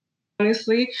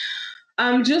 honestly.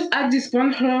 Just at this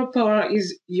point, her power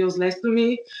is useless to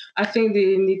me. I think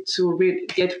they need to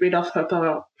get rid of her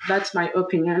power. That's my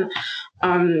opinion.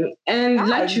 And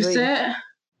like you said,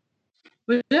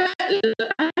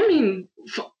 I mean,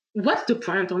 what's the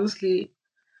point, honestly?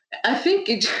 I think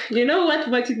you know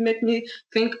what it made me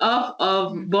think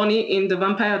of Bonnie in the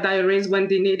Vampire Diaries, when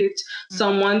they needed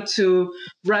someone to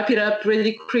wrap it up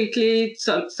really quickly,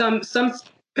 some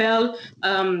spell,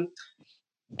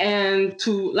 and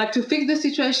to fix the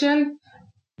situation.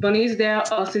 Bonnie is there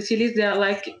or Cecile is there.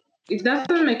 Like, it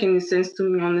doesn't make any sense to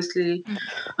me, honestly.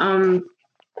 And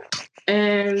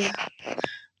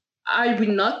I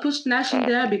will not push Nash in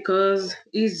there because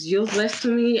he's useless to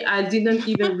me. I didn't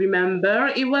even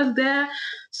remember he was there.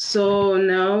 So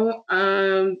no.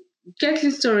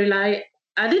 Caitlin's storyline,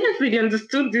 I didn't really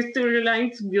understand this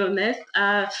storyline, to be honest.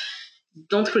 I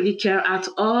don't really care at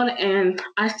all. And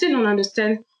I still don't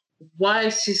understand why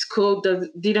Cisco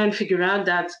didn't figure out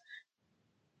that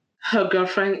her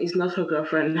girlfriend is not her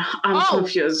girlfriend. I'm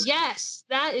confused. Yes,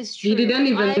 that is true. He didn't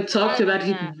even talk about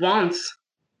it once.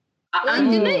 Like,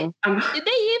 did they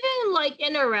even like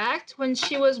interact when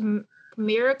she was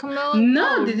Mira Camilla?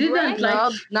 No, they didn't. Right?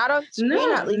 Like, not on screen,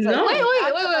 at least. No.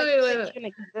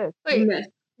 Wait.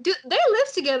 They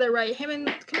live together, right? Him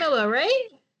and Camilla, right?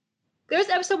 There's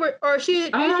an episode where she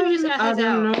just at his house. I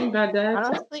don't know about that.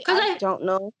 Honestly, I don't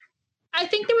know. I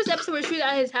think there was an episode where she was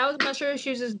at his house. I'm not sure if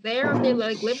she was just there or if they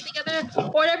like lived together or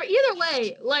whatever. Either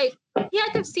way, like he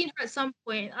had to have seen her at some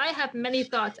point. I have many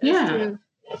thoughts as to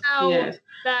how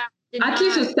that. At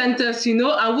least a sentence,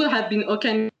 I would have been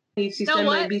okay if she said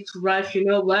maybe to Ralph,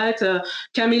 Camilla,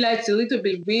 it's a little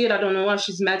bit weird. I don't know why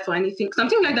she's mad for anything.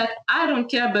 Something like that. I don't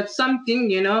care, but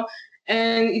something,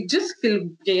 and it just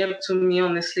feels weird to me,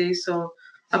 honestly. So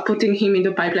I'm putting him in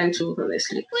the pipeline too,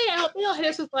 honestly. I hope they don't hit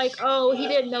us with like, oh, he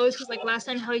didn't notice, because like last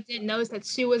time how he didn't notice that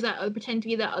Sue was pretending to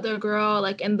be that other girl,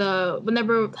 like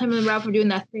whenever him and Ralph were doing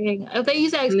that thing. If they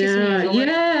use that excuse, I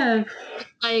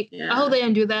hope they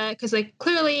don't do that, because like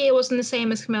clearly it wasn't the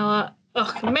same as Camilla.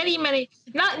 Ugh, many.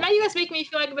 Now you guys make me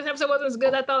feel like this episode wasn't as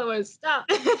good as I thought it was. Stop.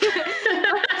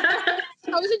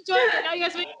 I was enjoying it. Now you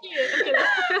guys make me feel it.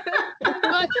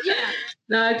 But yeah.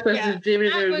 No, it was very,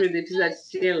 very good. It is like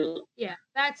still. Yeah,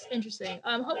 that's interesting.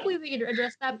 Hopefully they can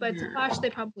address that, but to Posh, they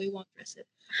probably won't address it.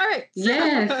 All right.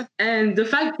 Yes, and the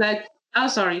fact that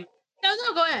sorry. No,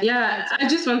 go ahead. Yeah, I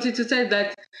just wanted to say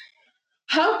that.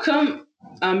 How come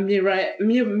Mira,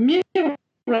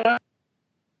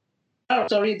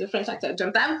 sorry, the French accent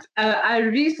jumped out. I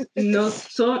really know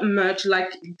so much,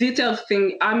 like, detailed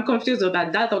thing. I'm confused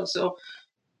about that also.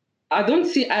 I don't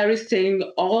see Iris saying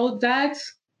all that.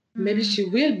 Maybe she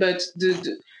will, but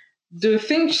the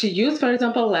thing she used, for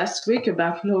example, last week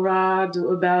about Nora,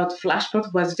 about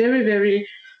Flashpoint was very, very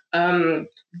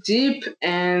deep,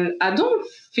 and I don't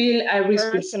feel Iris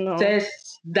would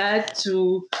test that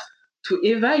to to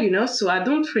Eva, you know. So I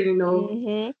don't really know.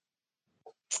 Mm-hmm.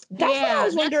 That's what I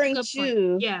was wondering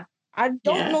too. Yeah. I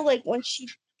don't know, like, when she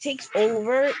takes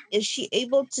over, is she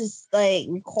able to like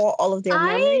recall all of their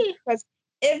memories? Because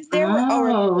if they're a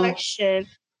reflection,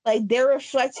 like they're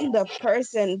reflecting the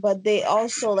person, but they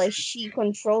also like she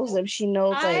controls them. She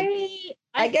knows, like,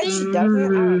 I guess she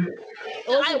doesn't.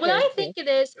 What I think it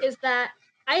is that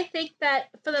I think that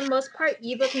for the most part,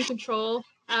 Eva can control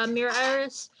Mirror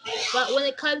Iris, but when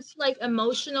it comes to like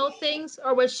emotional things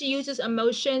or when she uses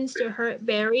emotions to hurt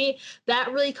Barry,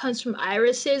 that really comes from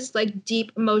Iris's like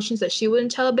deep emotions that she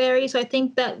wouldn't tell Barry. So I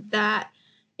think that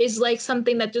is like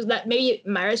something that just that maybe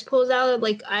Myris pulls out of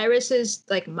like Iris's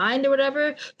like mind or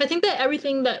whatever. I think that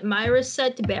everything that Myris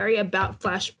said to Barry about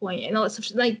Flashpoint and all that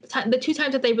stuff, like the 2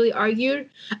 times that they really argued,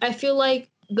 I feel like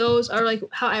those are like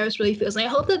how Iris really feels. And I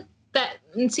hope that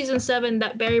in season 7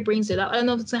 that Barry brings it up. I don't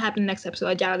know if it's gonna happen next episode.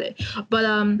 I doubt it, but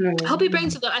I hope he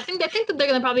brings it up. I think that they're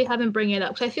gonna probably have him bring it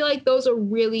up because I feel like those are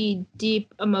really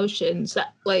deep emotions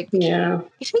that like knowing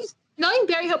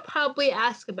Barry, he'll probably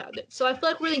ask about it. So I feel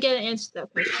like we're gonna get an answer to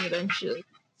that question eventually.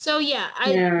 So yeah,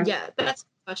 that's the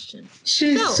question.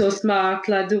 She's so smart,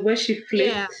 like the way she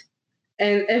flipped,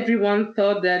 and everyone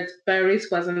thought that Barry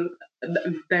wasn't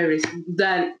Barry.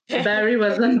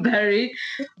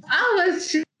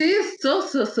 She is so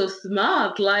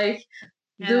smart. Like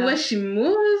the way she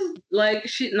moves, like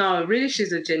she's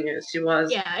a genius. She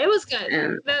was. Yeah, it was good.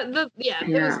 And it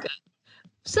was good.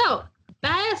 So,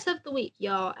 badass of the week,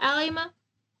 y'all. Alima?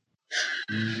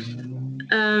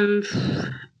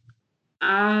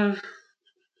 I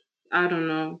don't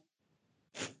know.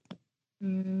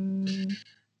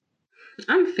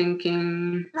 I'm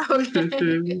thinking.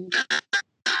 Okay.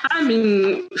 I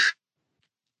mean,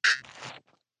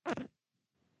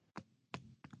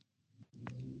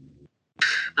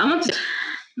 I want to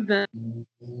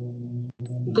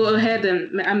go ahead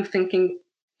and I'm thinking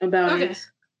about it.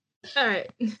 All right.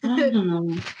 I don't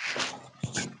know.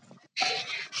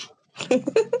 Do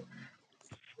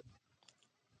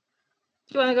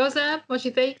you want to go, Zab? What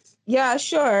you think? Yeah,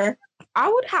 sure. I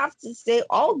would have to say,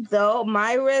 although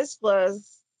Myris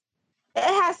was,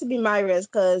 it has to be Myris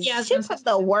because she put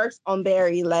the works on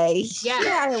Barry. Like, she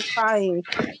had him crying,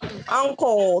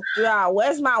 Uncle,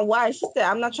 where's my wife? She said,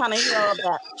 I'm not trying to hear all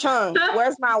that. Chung,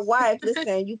 where's my wife?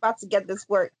 Listen, you about to get this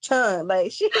work. Chung,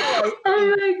 like, she was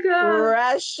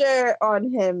pressure on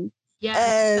him. Yeah,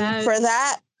 and for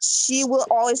that, she will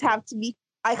always have to be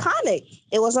iconic.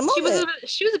 It was a moment.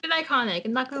 She was a bit iconic.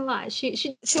 I'm not gonna lie. She was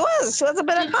a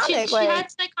bit iconic. She had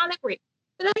an iconic rate.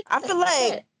 I feel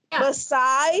like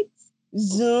besides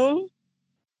Zoom,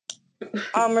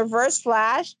 Reverse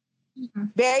Flash,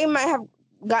 Barry might have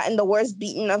gotten the worst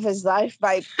beating of his life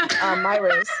by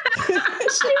Myris.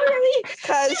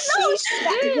 Because she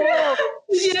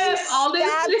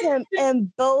stabbed him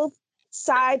in both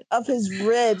sides of his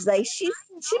ribs. Like she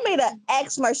made an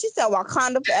X mark. She said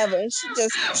Wakanda forever, and she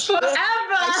just she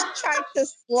tried to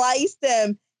slice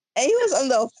him, and he was on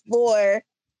the floor.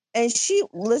 And she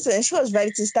was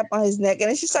ready to step on his neck, and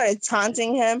then she started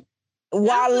taunting him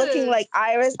while looking like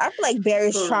Iris. I feel like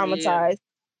Barry's traumatized.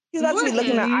 He's about to be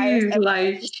looking at Iris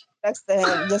like next to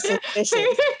him, just suspicious.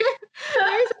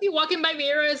 Iris be walking by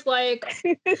mirrors, like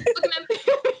looking at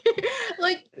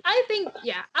like I think,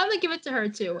 I'm gonna give it to her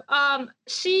too.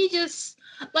 She just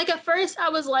like at first I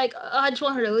was like, I just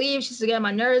want her to leave. She's getting on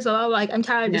my nerves. So I'm like, I'm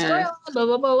tired of this girl, blah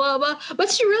blah blah blah blah.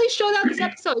 But she really showed out this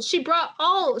episode. She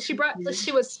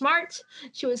was smart.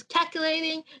 She was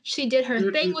calculating. She did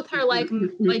her thing with her like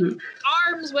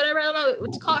arms, whatever, I don't know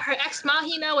what to call it, her ex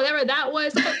machina, whatever that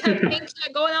was, some kind of thing she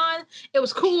had going on. It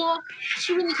was cool.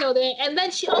 She really killed it. And then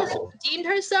she also redeemed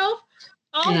herself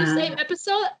all in the same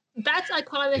episode. That's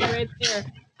iconic right there.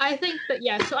 I think that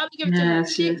so I'm gonna give it to her.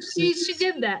 She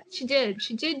did that. She did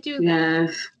do that.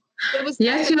 Yes. It was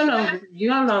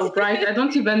you're all right. I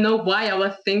don't even know why I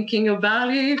was thinking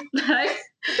about it. Like,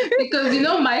 because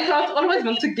my heart always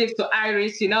wants to give to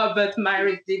Iris, but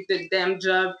Myris did the damn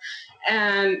job.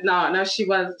 And no, she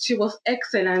was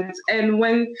excellent. And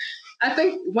when I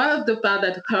think one of the parts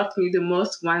that hurt me the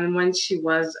most when he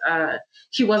was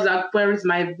like, where is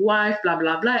my wife, blah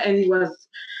blah blah, and he was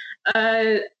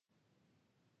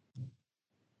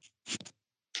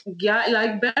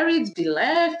like buried be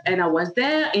left, and I was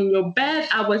there in your bed.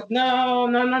 I was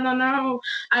no.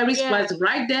 Iris was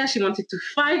right there. She wanted to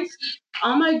fight.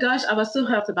 Oh my gosh, I was so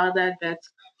hurt about that, but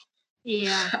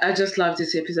I just love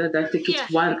this episode. I think it's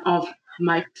one of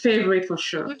my favorite for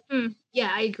sure. Mm-hmm.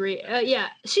 Yeah, I agree.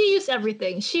 She used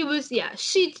everything. She was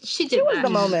she did. She was the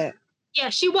moment. Yeah,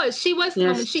 she was the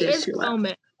moment. She is the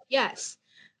moment. Yes.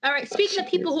 All right. Speaking of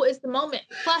people who is the moment,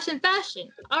 flash and fashion.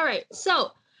 All right.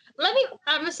 So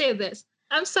I'm gonna say this.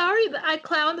 I'm sorry that I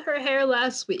clowned her hair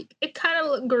last week. It kind of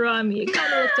looked grimy. It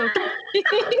kind of looked okay.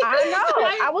 I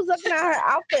know. I was looking at her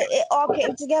outfit. It all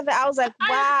came together. I was like,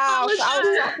 wow. So I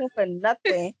was talking for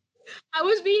nothing. I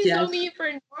was being so mean for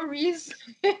no reason.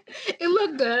 It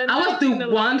looked good. I was the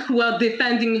one who was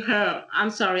defending her. I'm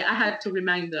sorry. I had to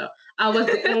remind her. I was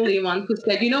the only one who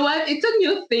said, you know what? It's a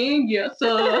new thing. Yeah,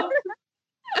 so...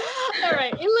 All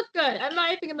right, it looked good. I'm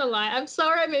not even gonna lie. I'm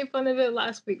sorry I made fun of it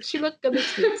last week. She looked good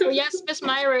this week. So yes, Miss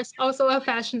Myra is also a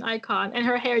fashion icon, and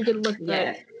her hair did look good.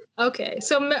 Yeah. Okay,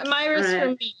 so Myra's for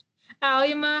me.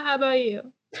 Alima, how about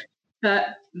you?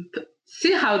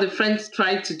 See how the friends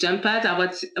tried to jump at? I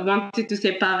wanted to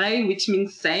say pareil, which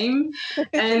means same.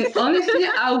 And honestly,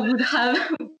 I would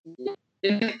have...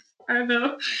 I don't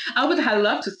know. I would have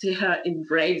loved to see her in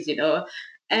braids, you know.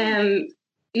 And...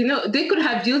 you know, they could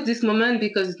have used this moment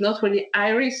because it's not really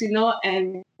Iris, you know,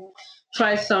 and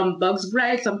try some box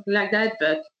braid, something like that.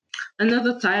 But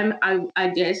another time, I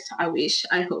guess, I wish,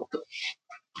 I hope.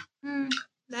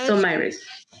 So, Iris.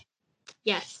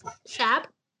 Yes. Shab?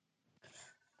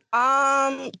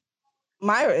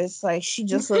 Myris, like, she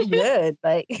just looked good.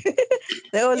 Like,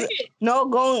 there was no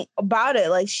going about it.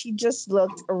 Like, she just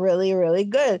looked really, really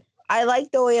good. I like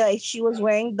the way, like, she was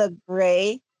wearing the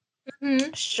gray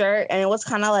shirt, and it was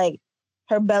kind of like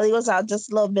her belly was out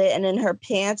just a little bit, and then her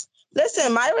pants.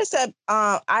 Listen, Myra said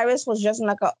Iris was dressing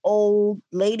like an old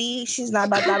lady. She's not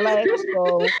about that life,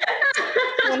 so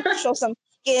she wanted to show some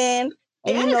skin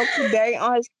and you know, keep Barry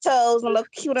on his toes and look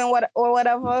cute and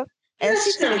whatever. And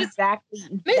she did exactly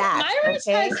that. Myra's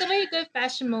had so many good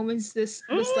fashion moments this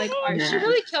like art. She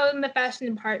really killed in the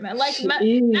fashion department. Like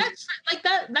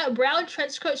that brown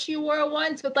trench coat she wore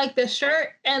once with like the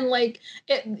shirt and like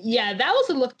it. Yeah, that was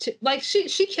a look too. Like she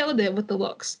killed it with the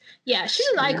looks. Yeah, she's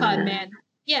an icon, man.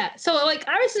 Yeah. So like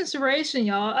Iris inspiration,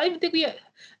 y'all. I think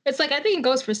it's like I think it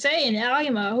goes for saying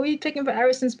Alima. Who are you picking for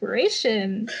Iris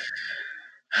inspiration?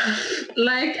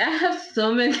 Like I have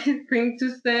so many things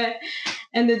to say,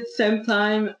 and at the same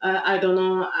time, I don't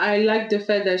know. I like the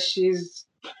fact that she's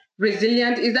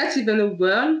resilient. Is that even a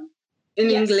word in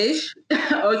English?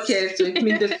 Okay, so it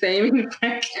means the same in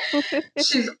French.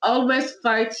 She's always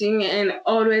fighting and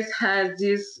always has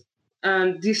this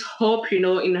hope, you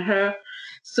know, in her.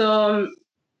 So.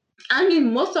 I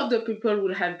mean, most of the people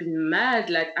would have been mad,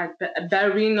 like at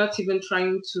Barry not even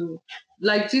trying to,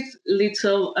 like this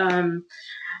little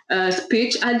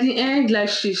speech at the end, like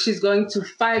she's going to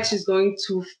fight, she's going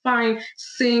to find,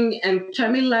 sing, and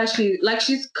Camilla,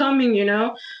 she's coming, you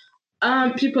know.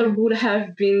 People would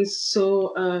have been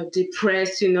so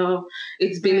depressed, you know.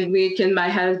 It's been a week, and my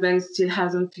husband still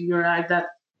hasn't figured out that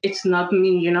it's not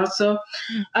me, you know. So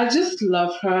I just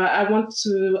love her. I want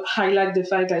to highlight the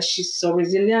fact that she's so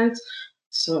resilient.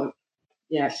 So,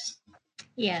 yes.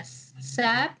 Yes.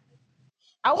 Sab?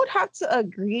 I would have to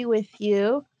agree with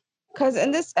you because in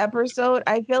this episode,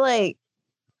 I feel like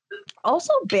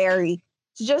also Barry,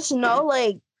 to just know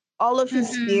like all of his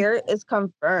fear is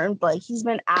confirmed. Like he's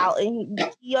been out and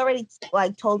he already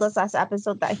like told us last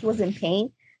episode that he was in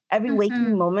pain. Every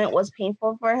waking moment was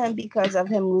painful for him because of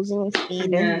him losing his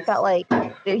speed. And he felt like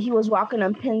that he was walking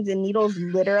on pins and needles,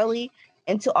 literally.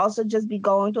 And to also just be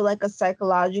going through like a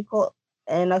psychological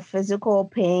and a physical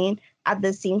pain at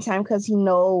the same time because he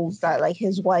knows that like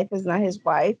his wife is not his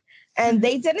wife. And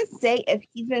they didn't say if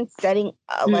he's been setting,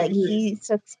 like he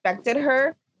suspected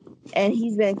her and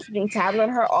he's been keeping tabs on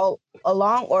her all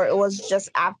along, or it was just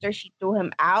after she threw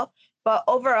him out. But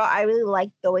overall, I really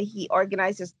liked the way he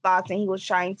organized his thoughts and he was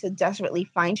trying to desperately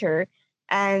find her.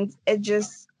 And it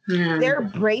just, their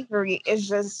bravery is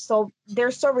just they're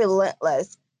so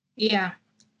relentless. Yeah.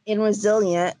 And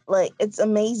resilient. Like, it's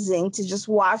amazing to just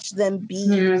watch them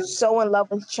be so in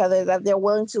love with each other that they're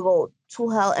willing to go to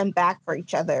hell and back for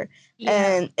each other. Yeah.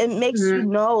 And it makes you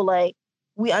know, like,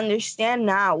 we understand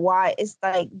now why it's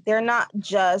like they're not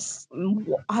just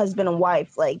husband and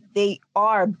wife, like they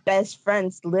are best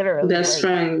friends, literally. Best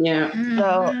friend, yeah.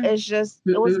 So it's just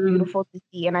it was beautiful to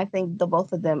see, and I think the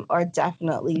both of them are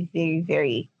definitely very,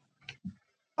 very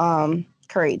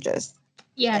courageous.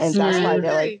 Yes, and that's why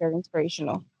they're like very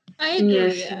inspirational. I agree.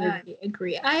 Yes. I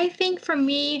agree. I think for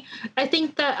me, I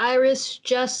think that Iris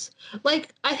just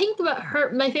like I think about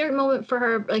her. My favorite moment for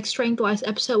her, like strength-wise,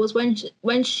 episode was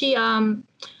when she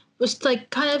was like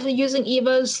kind of using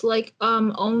Eva's like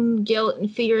own guilt and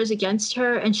fears against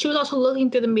her, and she was also looking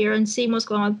through the mirror and seeing what's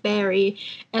going on with Barry,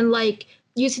 and like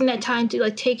using that time to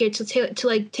like take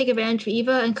advantage of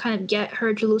Eva and kind of get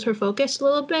her to lose her focus a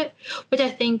little bit, which I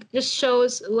think just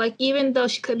shows like even though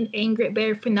she could be angry at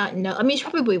Barry for not know, I mean she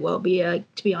probably will be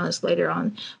to be honest later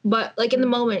on, but like in the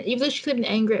moment, even though she could have been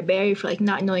angry at Barry for like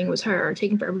not knowing it was her or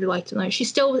taking forever to like to know, she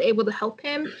still was able to help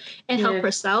him and help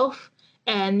herself.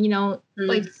 And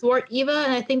like thwart Eva,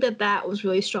 and I think that was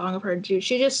really strong of her to do.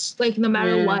 She just like no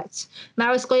matter what, no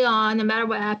matter what's going on, no matter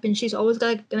what happens, she's always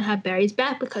gonna have Barry's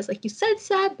back because, like you said,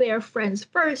 Sad, they are friends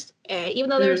first. And even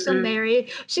though there's some Barry,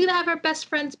 she's gonna have her best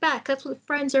friends back. That's what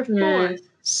friends are for.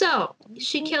 So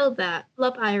she killed that.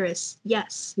 Love Iris.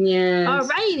 Yes. Yes.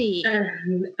 Alrighty.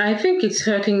 I think it's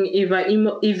hurting Eva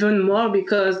even more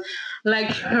because,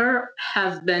 like, her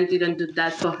husband didn't do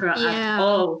that for her at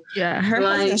all. Yeah, her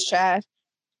husband's trash.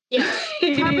 Yeah,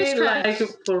 like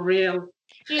for real.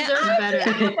 She deserves better.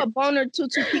 I have a bone or two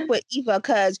to pick with Eva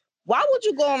because why would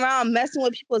you go around messing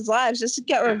with people's lives just to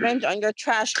get revenge on your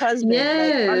trash husband?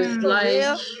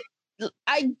 Yes,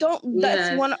 I don't.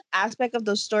 That's one aspect of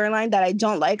the storyline that I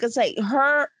don't like. It's like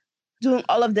her doing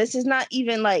all of this is not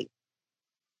even like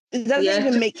it doesn't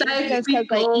even make sense because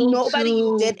like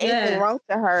nobody did anything wrong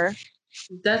to her.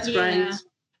 That's right.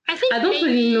 I don't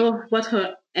really know what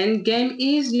her end game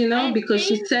is, because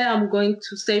she said I'm going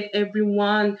to save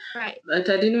everyone. Right. But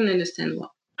I didn't understand what.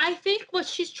 I think what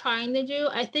she's trying to do,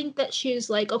 I think that she's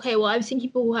like, okay, well, I've seen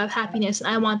people who have happiness and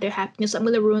I want their happiness. I'm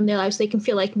going to ruin their lives so they can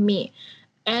feel like me.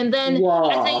 And then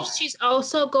I think she's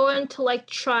also going to like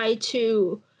try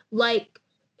to like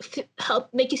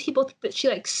help make people think that she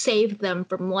like saved them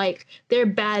from like their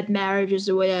bad marriages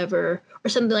or whatever or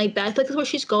something like that. I feel like that's where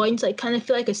she's going to like kind of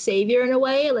feel like a savior in a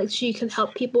way, like she can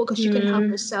help people because she can help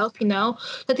herself, So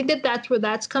I think that's where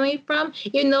that's coming from.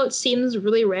 Even though it seems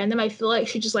really random, I feel like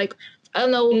she just like I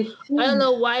don't know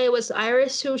why it was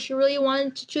Iris who she really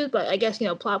wanted to choose, but I guess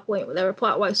plot point, whatever,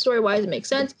 plot wise, story wise, it makes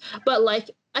sense. But like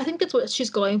I think that's what she's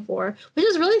going for, which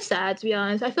is really sad to be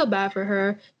honest. I feel bad for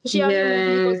her. She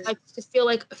obviously like to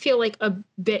feel like a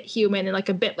bit human and like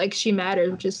a bit like she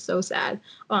matters, which is so sad,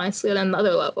 honestly, on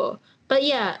another level. But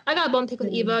yeah, I got a bum take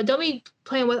with Eva. Don't be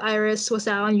playing with Iris, Swiss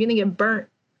Allen. You're gonna get burnt.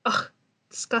 Ugh,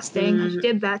 disgusting. I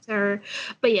did that to her.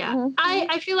 But yeah,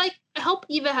 I feel like I hope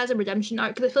Eva has a redemption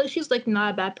arc because I feel like she's like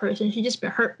not a bad person. She's just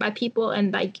been hurt by people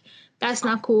and like that's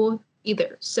not cool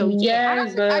either. So yeah,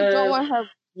 I don't want her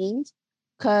redeemed.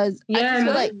 Because I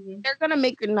feel like they're going to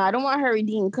make her, no, I don't want her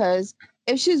redeemed because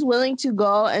if she's willing to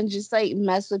go and just like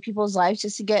mess with people's lives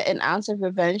just to get an ounce of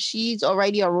revenge, she's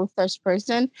already a ruthless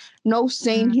person. No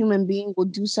sane human being will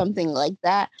do something like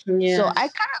that. Yeah. So I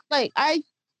kind of like, I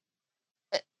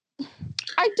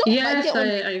don't like it when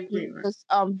I agree.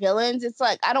 Villains. It's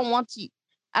like,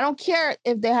 I don't care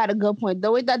if they had a good point. The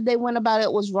way that they went about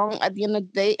it was wrong at the end of the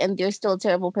day, and they're still a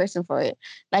terrible person for it.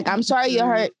 Like, I'm sorry you're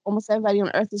hurt. Almost everybody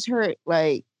on earth is hurt.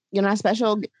 Like, you're not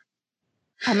special.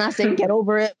 I'm not saying get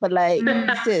over it, but like,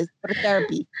 sis, go to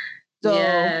therapy.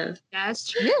 So, that's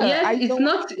true. Yeah, it's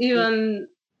not even.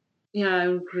 Yeah, I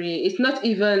agree. It's not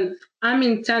even. I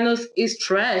mean, Thanos is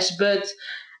trash, but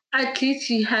at least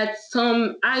he had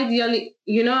some ideal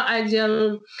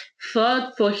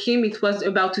thought. For him it was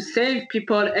about to save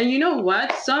people. And you know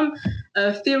what, some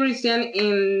theorician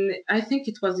in I think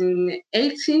it was in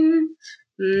 18th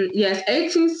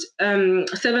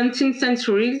 17th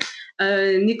century,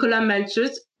 Nicolas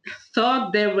Malthus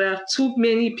thought there were too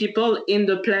many people in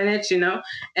the planet,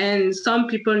 and some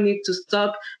people need to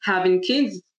stop having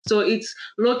kids. So it's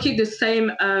low-key the same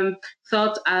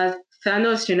thought as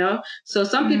Thanos, So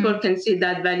some people can see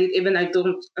that valid, even I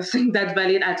don't think that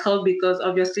valid at all, because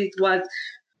obviously it was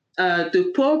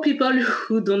the poor people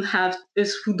who don't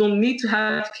need to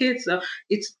have kids. So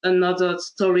it's another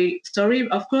story,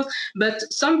 of course. But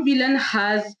some villain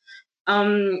has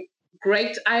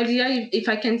great idea, if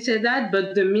I can say that,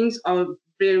 but the means are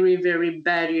very, very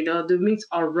bad. The means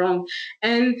are wrong.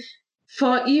 And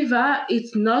for Eva,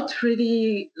 it's not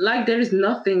really like there is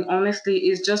nothing, honestly.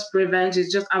 It's just revenge.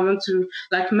 It's just, I want to,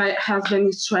 like, my husband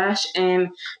is trash and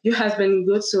your husband is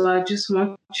good, so I just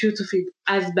want you to feel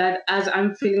as bad as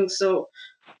I'm feeling. So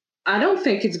I don't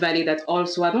think it's valid at all.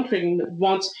 So I don't really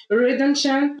want a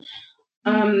redemption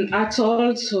at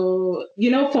all. So,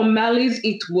 for Malice,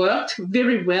 it worked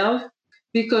very well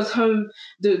because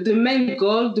the main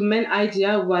goal, the main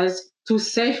idea was to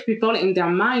save people in their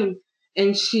mind.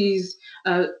 And she's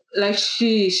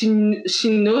she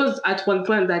knows at one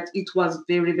point that it was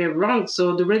very, very wrong.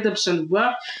 So the redemption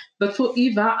worked. But for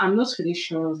Eva, I'm not really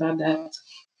sure about that.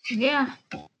 Yeah,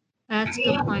 that's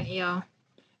the point, yeah.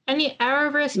 Any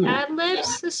Arrowverse ad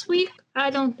libs this week? I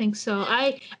don't think so.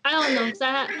 I don't know because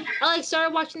I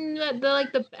started watching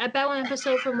the Batwoman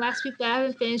episode from last week, but I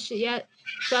haven't finished it yet.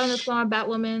 So I don't know what's going on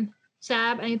Batwoman.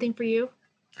 Sab, anything for you?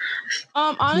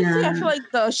 Honestly, I feel like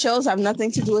the shows have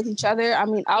nothing to do with each other. I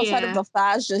mean, outside of the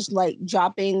Flash, just like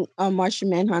dropping Martian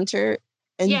Manhunter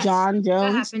and John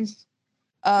Jones. That happens.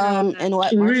 And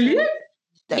what Really?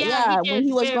 When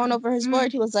he was going over his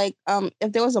board, he was like,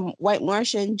 if there was a white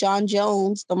Martian, John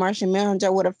Jones, the Martian Manhunter,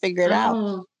 would have figured it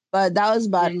out. But that was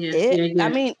about it. I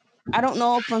mean, I don't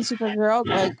know if on Supergirl,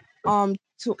 like,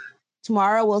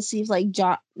 tomorrow we'll see if like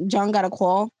John got a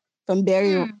call from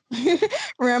Barry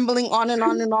rambling on and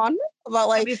on and on about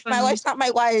like my wife's not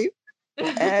my wife.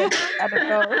 And I don't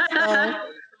know.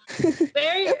 So.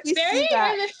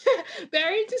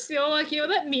 Barry just feel like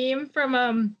that meme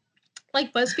from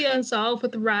like BuzzFeed Unsolved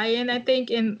with Ryan, I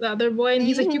think, and the other boy, and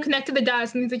he's like, you connected the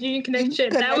dots, and he's like, you didn't connect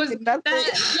shit. That was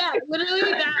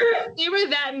literally that. They were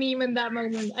that meme in that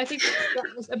moment. I think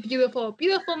that was a beautiful,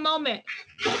 beautiful moment.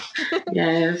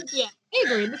 Yes. Yeah, I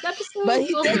agree. This episode, but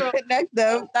he did connect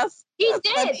them. He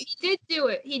did do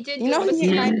it. He did. You know who he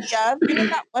reminded me of? You know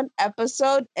that one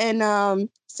episode in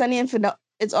Sunny in Philadelphia.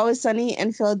 It's Always Sunny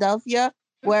in Philadelphia,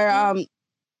 where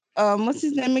what's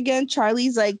his name again?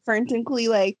 Charlie's like frantically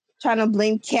like trying to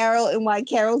blame Carol and why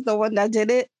Carol's the one that did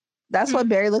it. That's what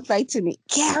Barry looked like to me.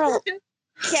 Carol.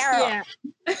 Yeah.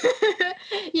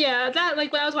 Yeah, that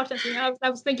like when I was watching that scene, I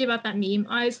was thinking about that meme.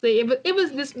 Honestly, it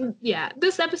was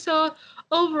this episode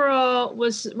overall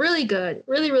was really good.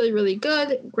 Really, really, really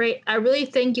good. Great. I really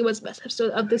think it was the best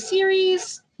episode of the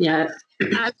series. Yes.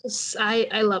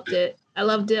 I loved it. I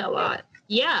loved it a lot.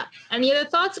 Yeah. Any other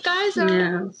thoughts, guys?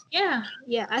 Yeah.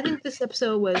 I think this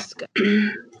episode was good.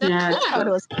 I thought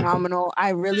it was phenomenal.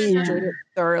 I really enjoyed it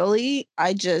thoroughly.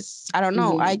 I don't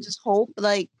know. I just hope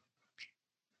like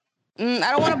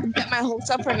I don't want to get my hopes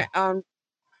up for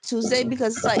Tuesday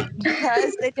because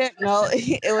they didn't know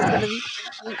it was gonna be.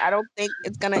 I don't think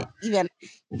it's gonna even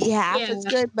be half as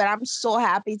good. But I'm so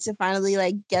happy to finally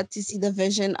like get to see the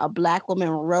vision a Black woman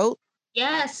wrote.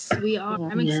 Yes, we are. Yeah.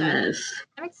 I'm excited. Yes.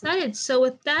 I'm excited. So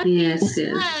with that being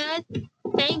said,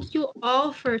 thank you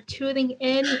all for tuning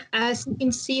in. As you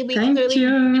can see, we clearly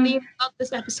really love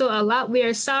this episode a lot. We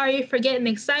are sorry for getting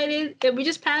excited. We're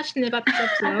just passionate about this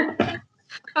episode.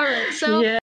 All right, so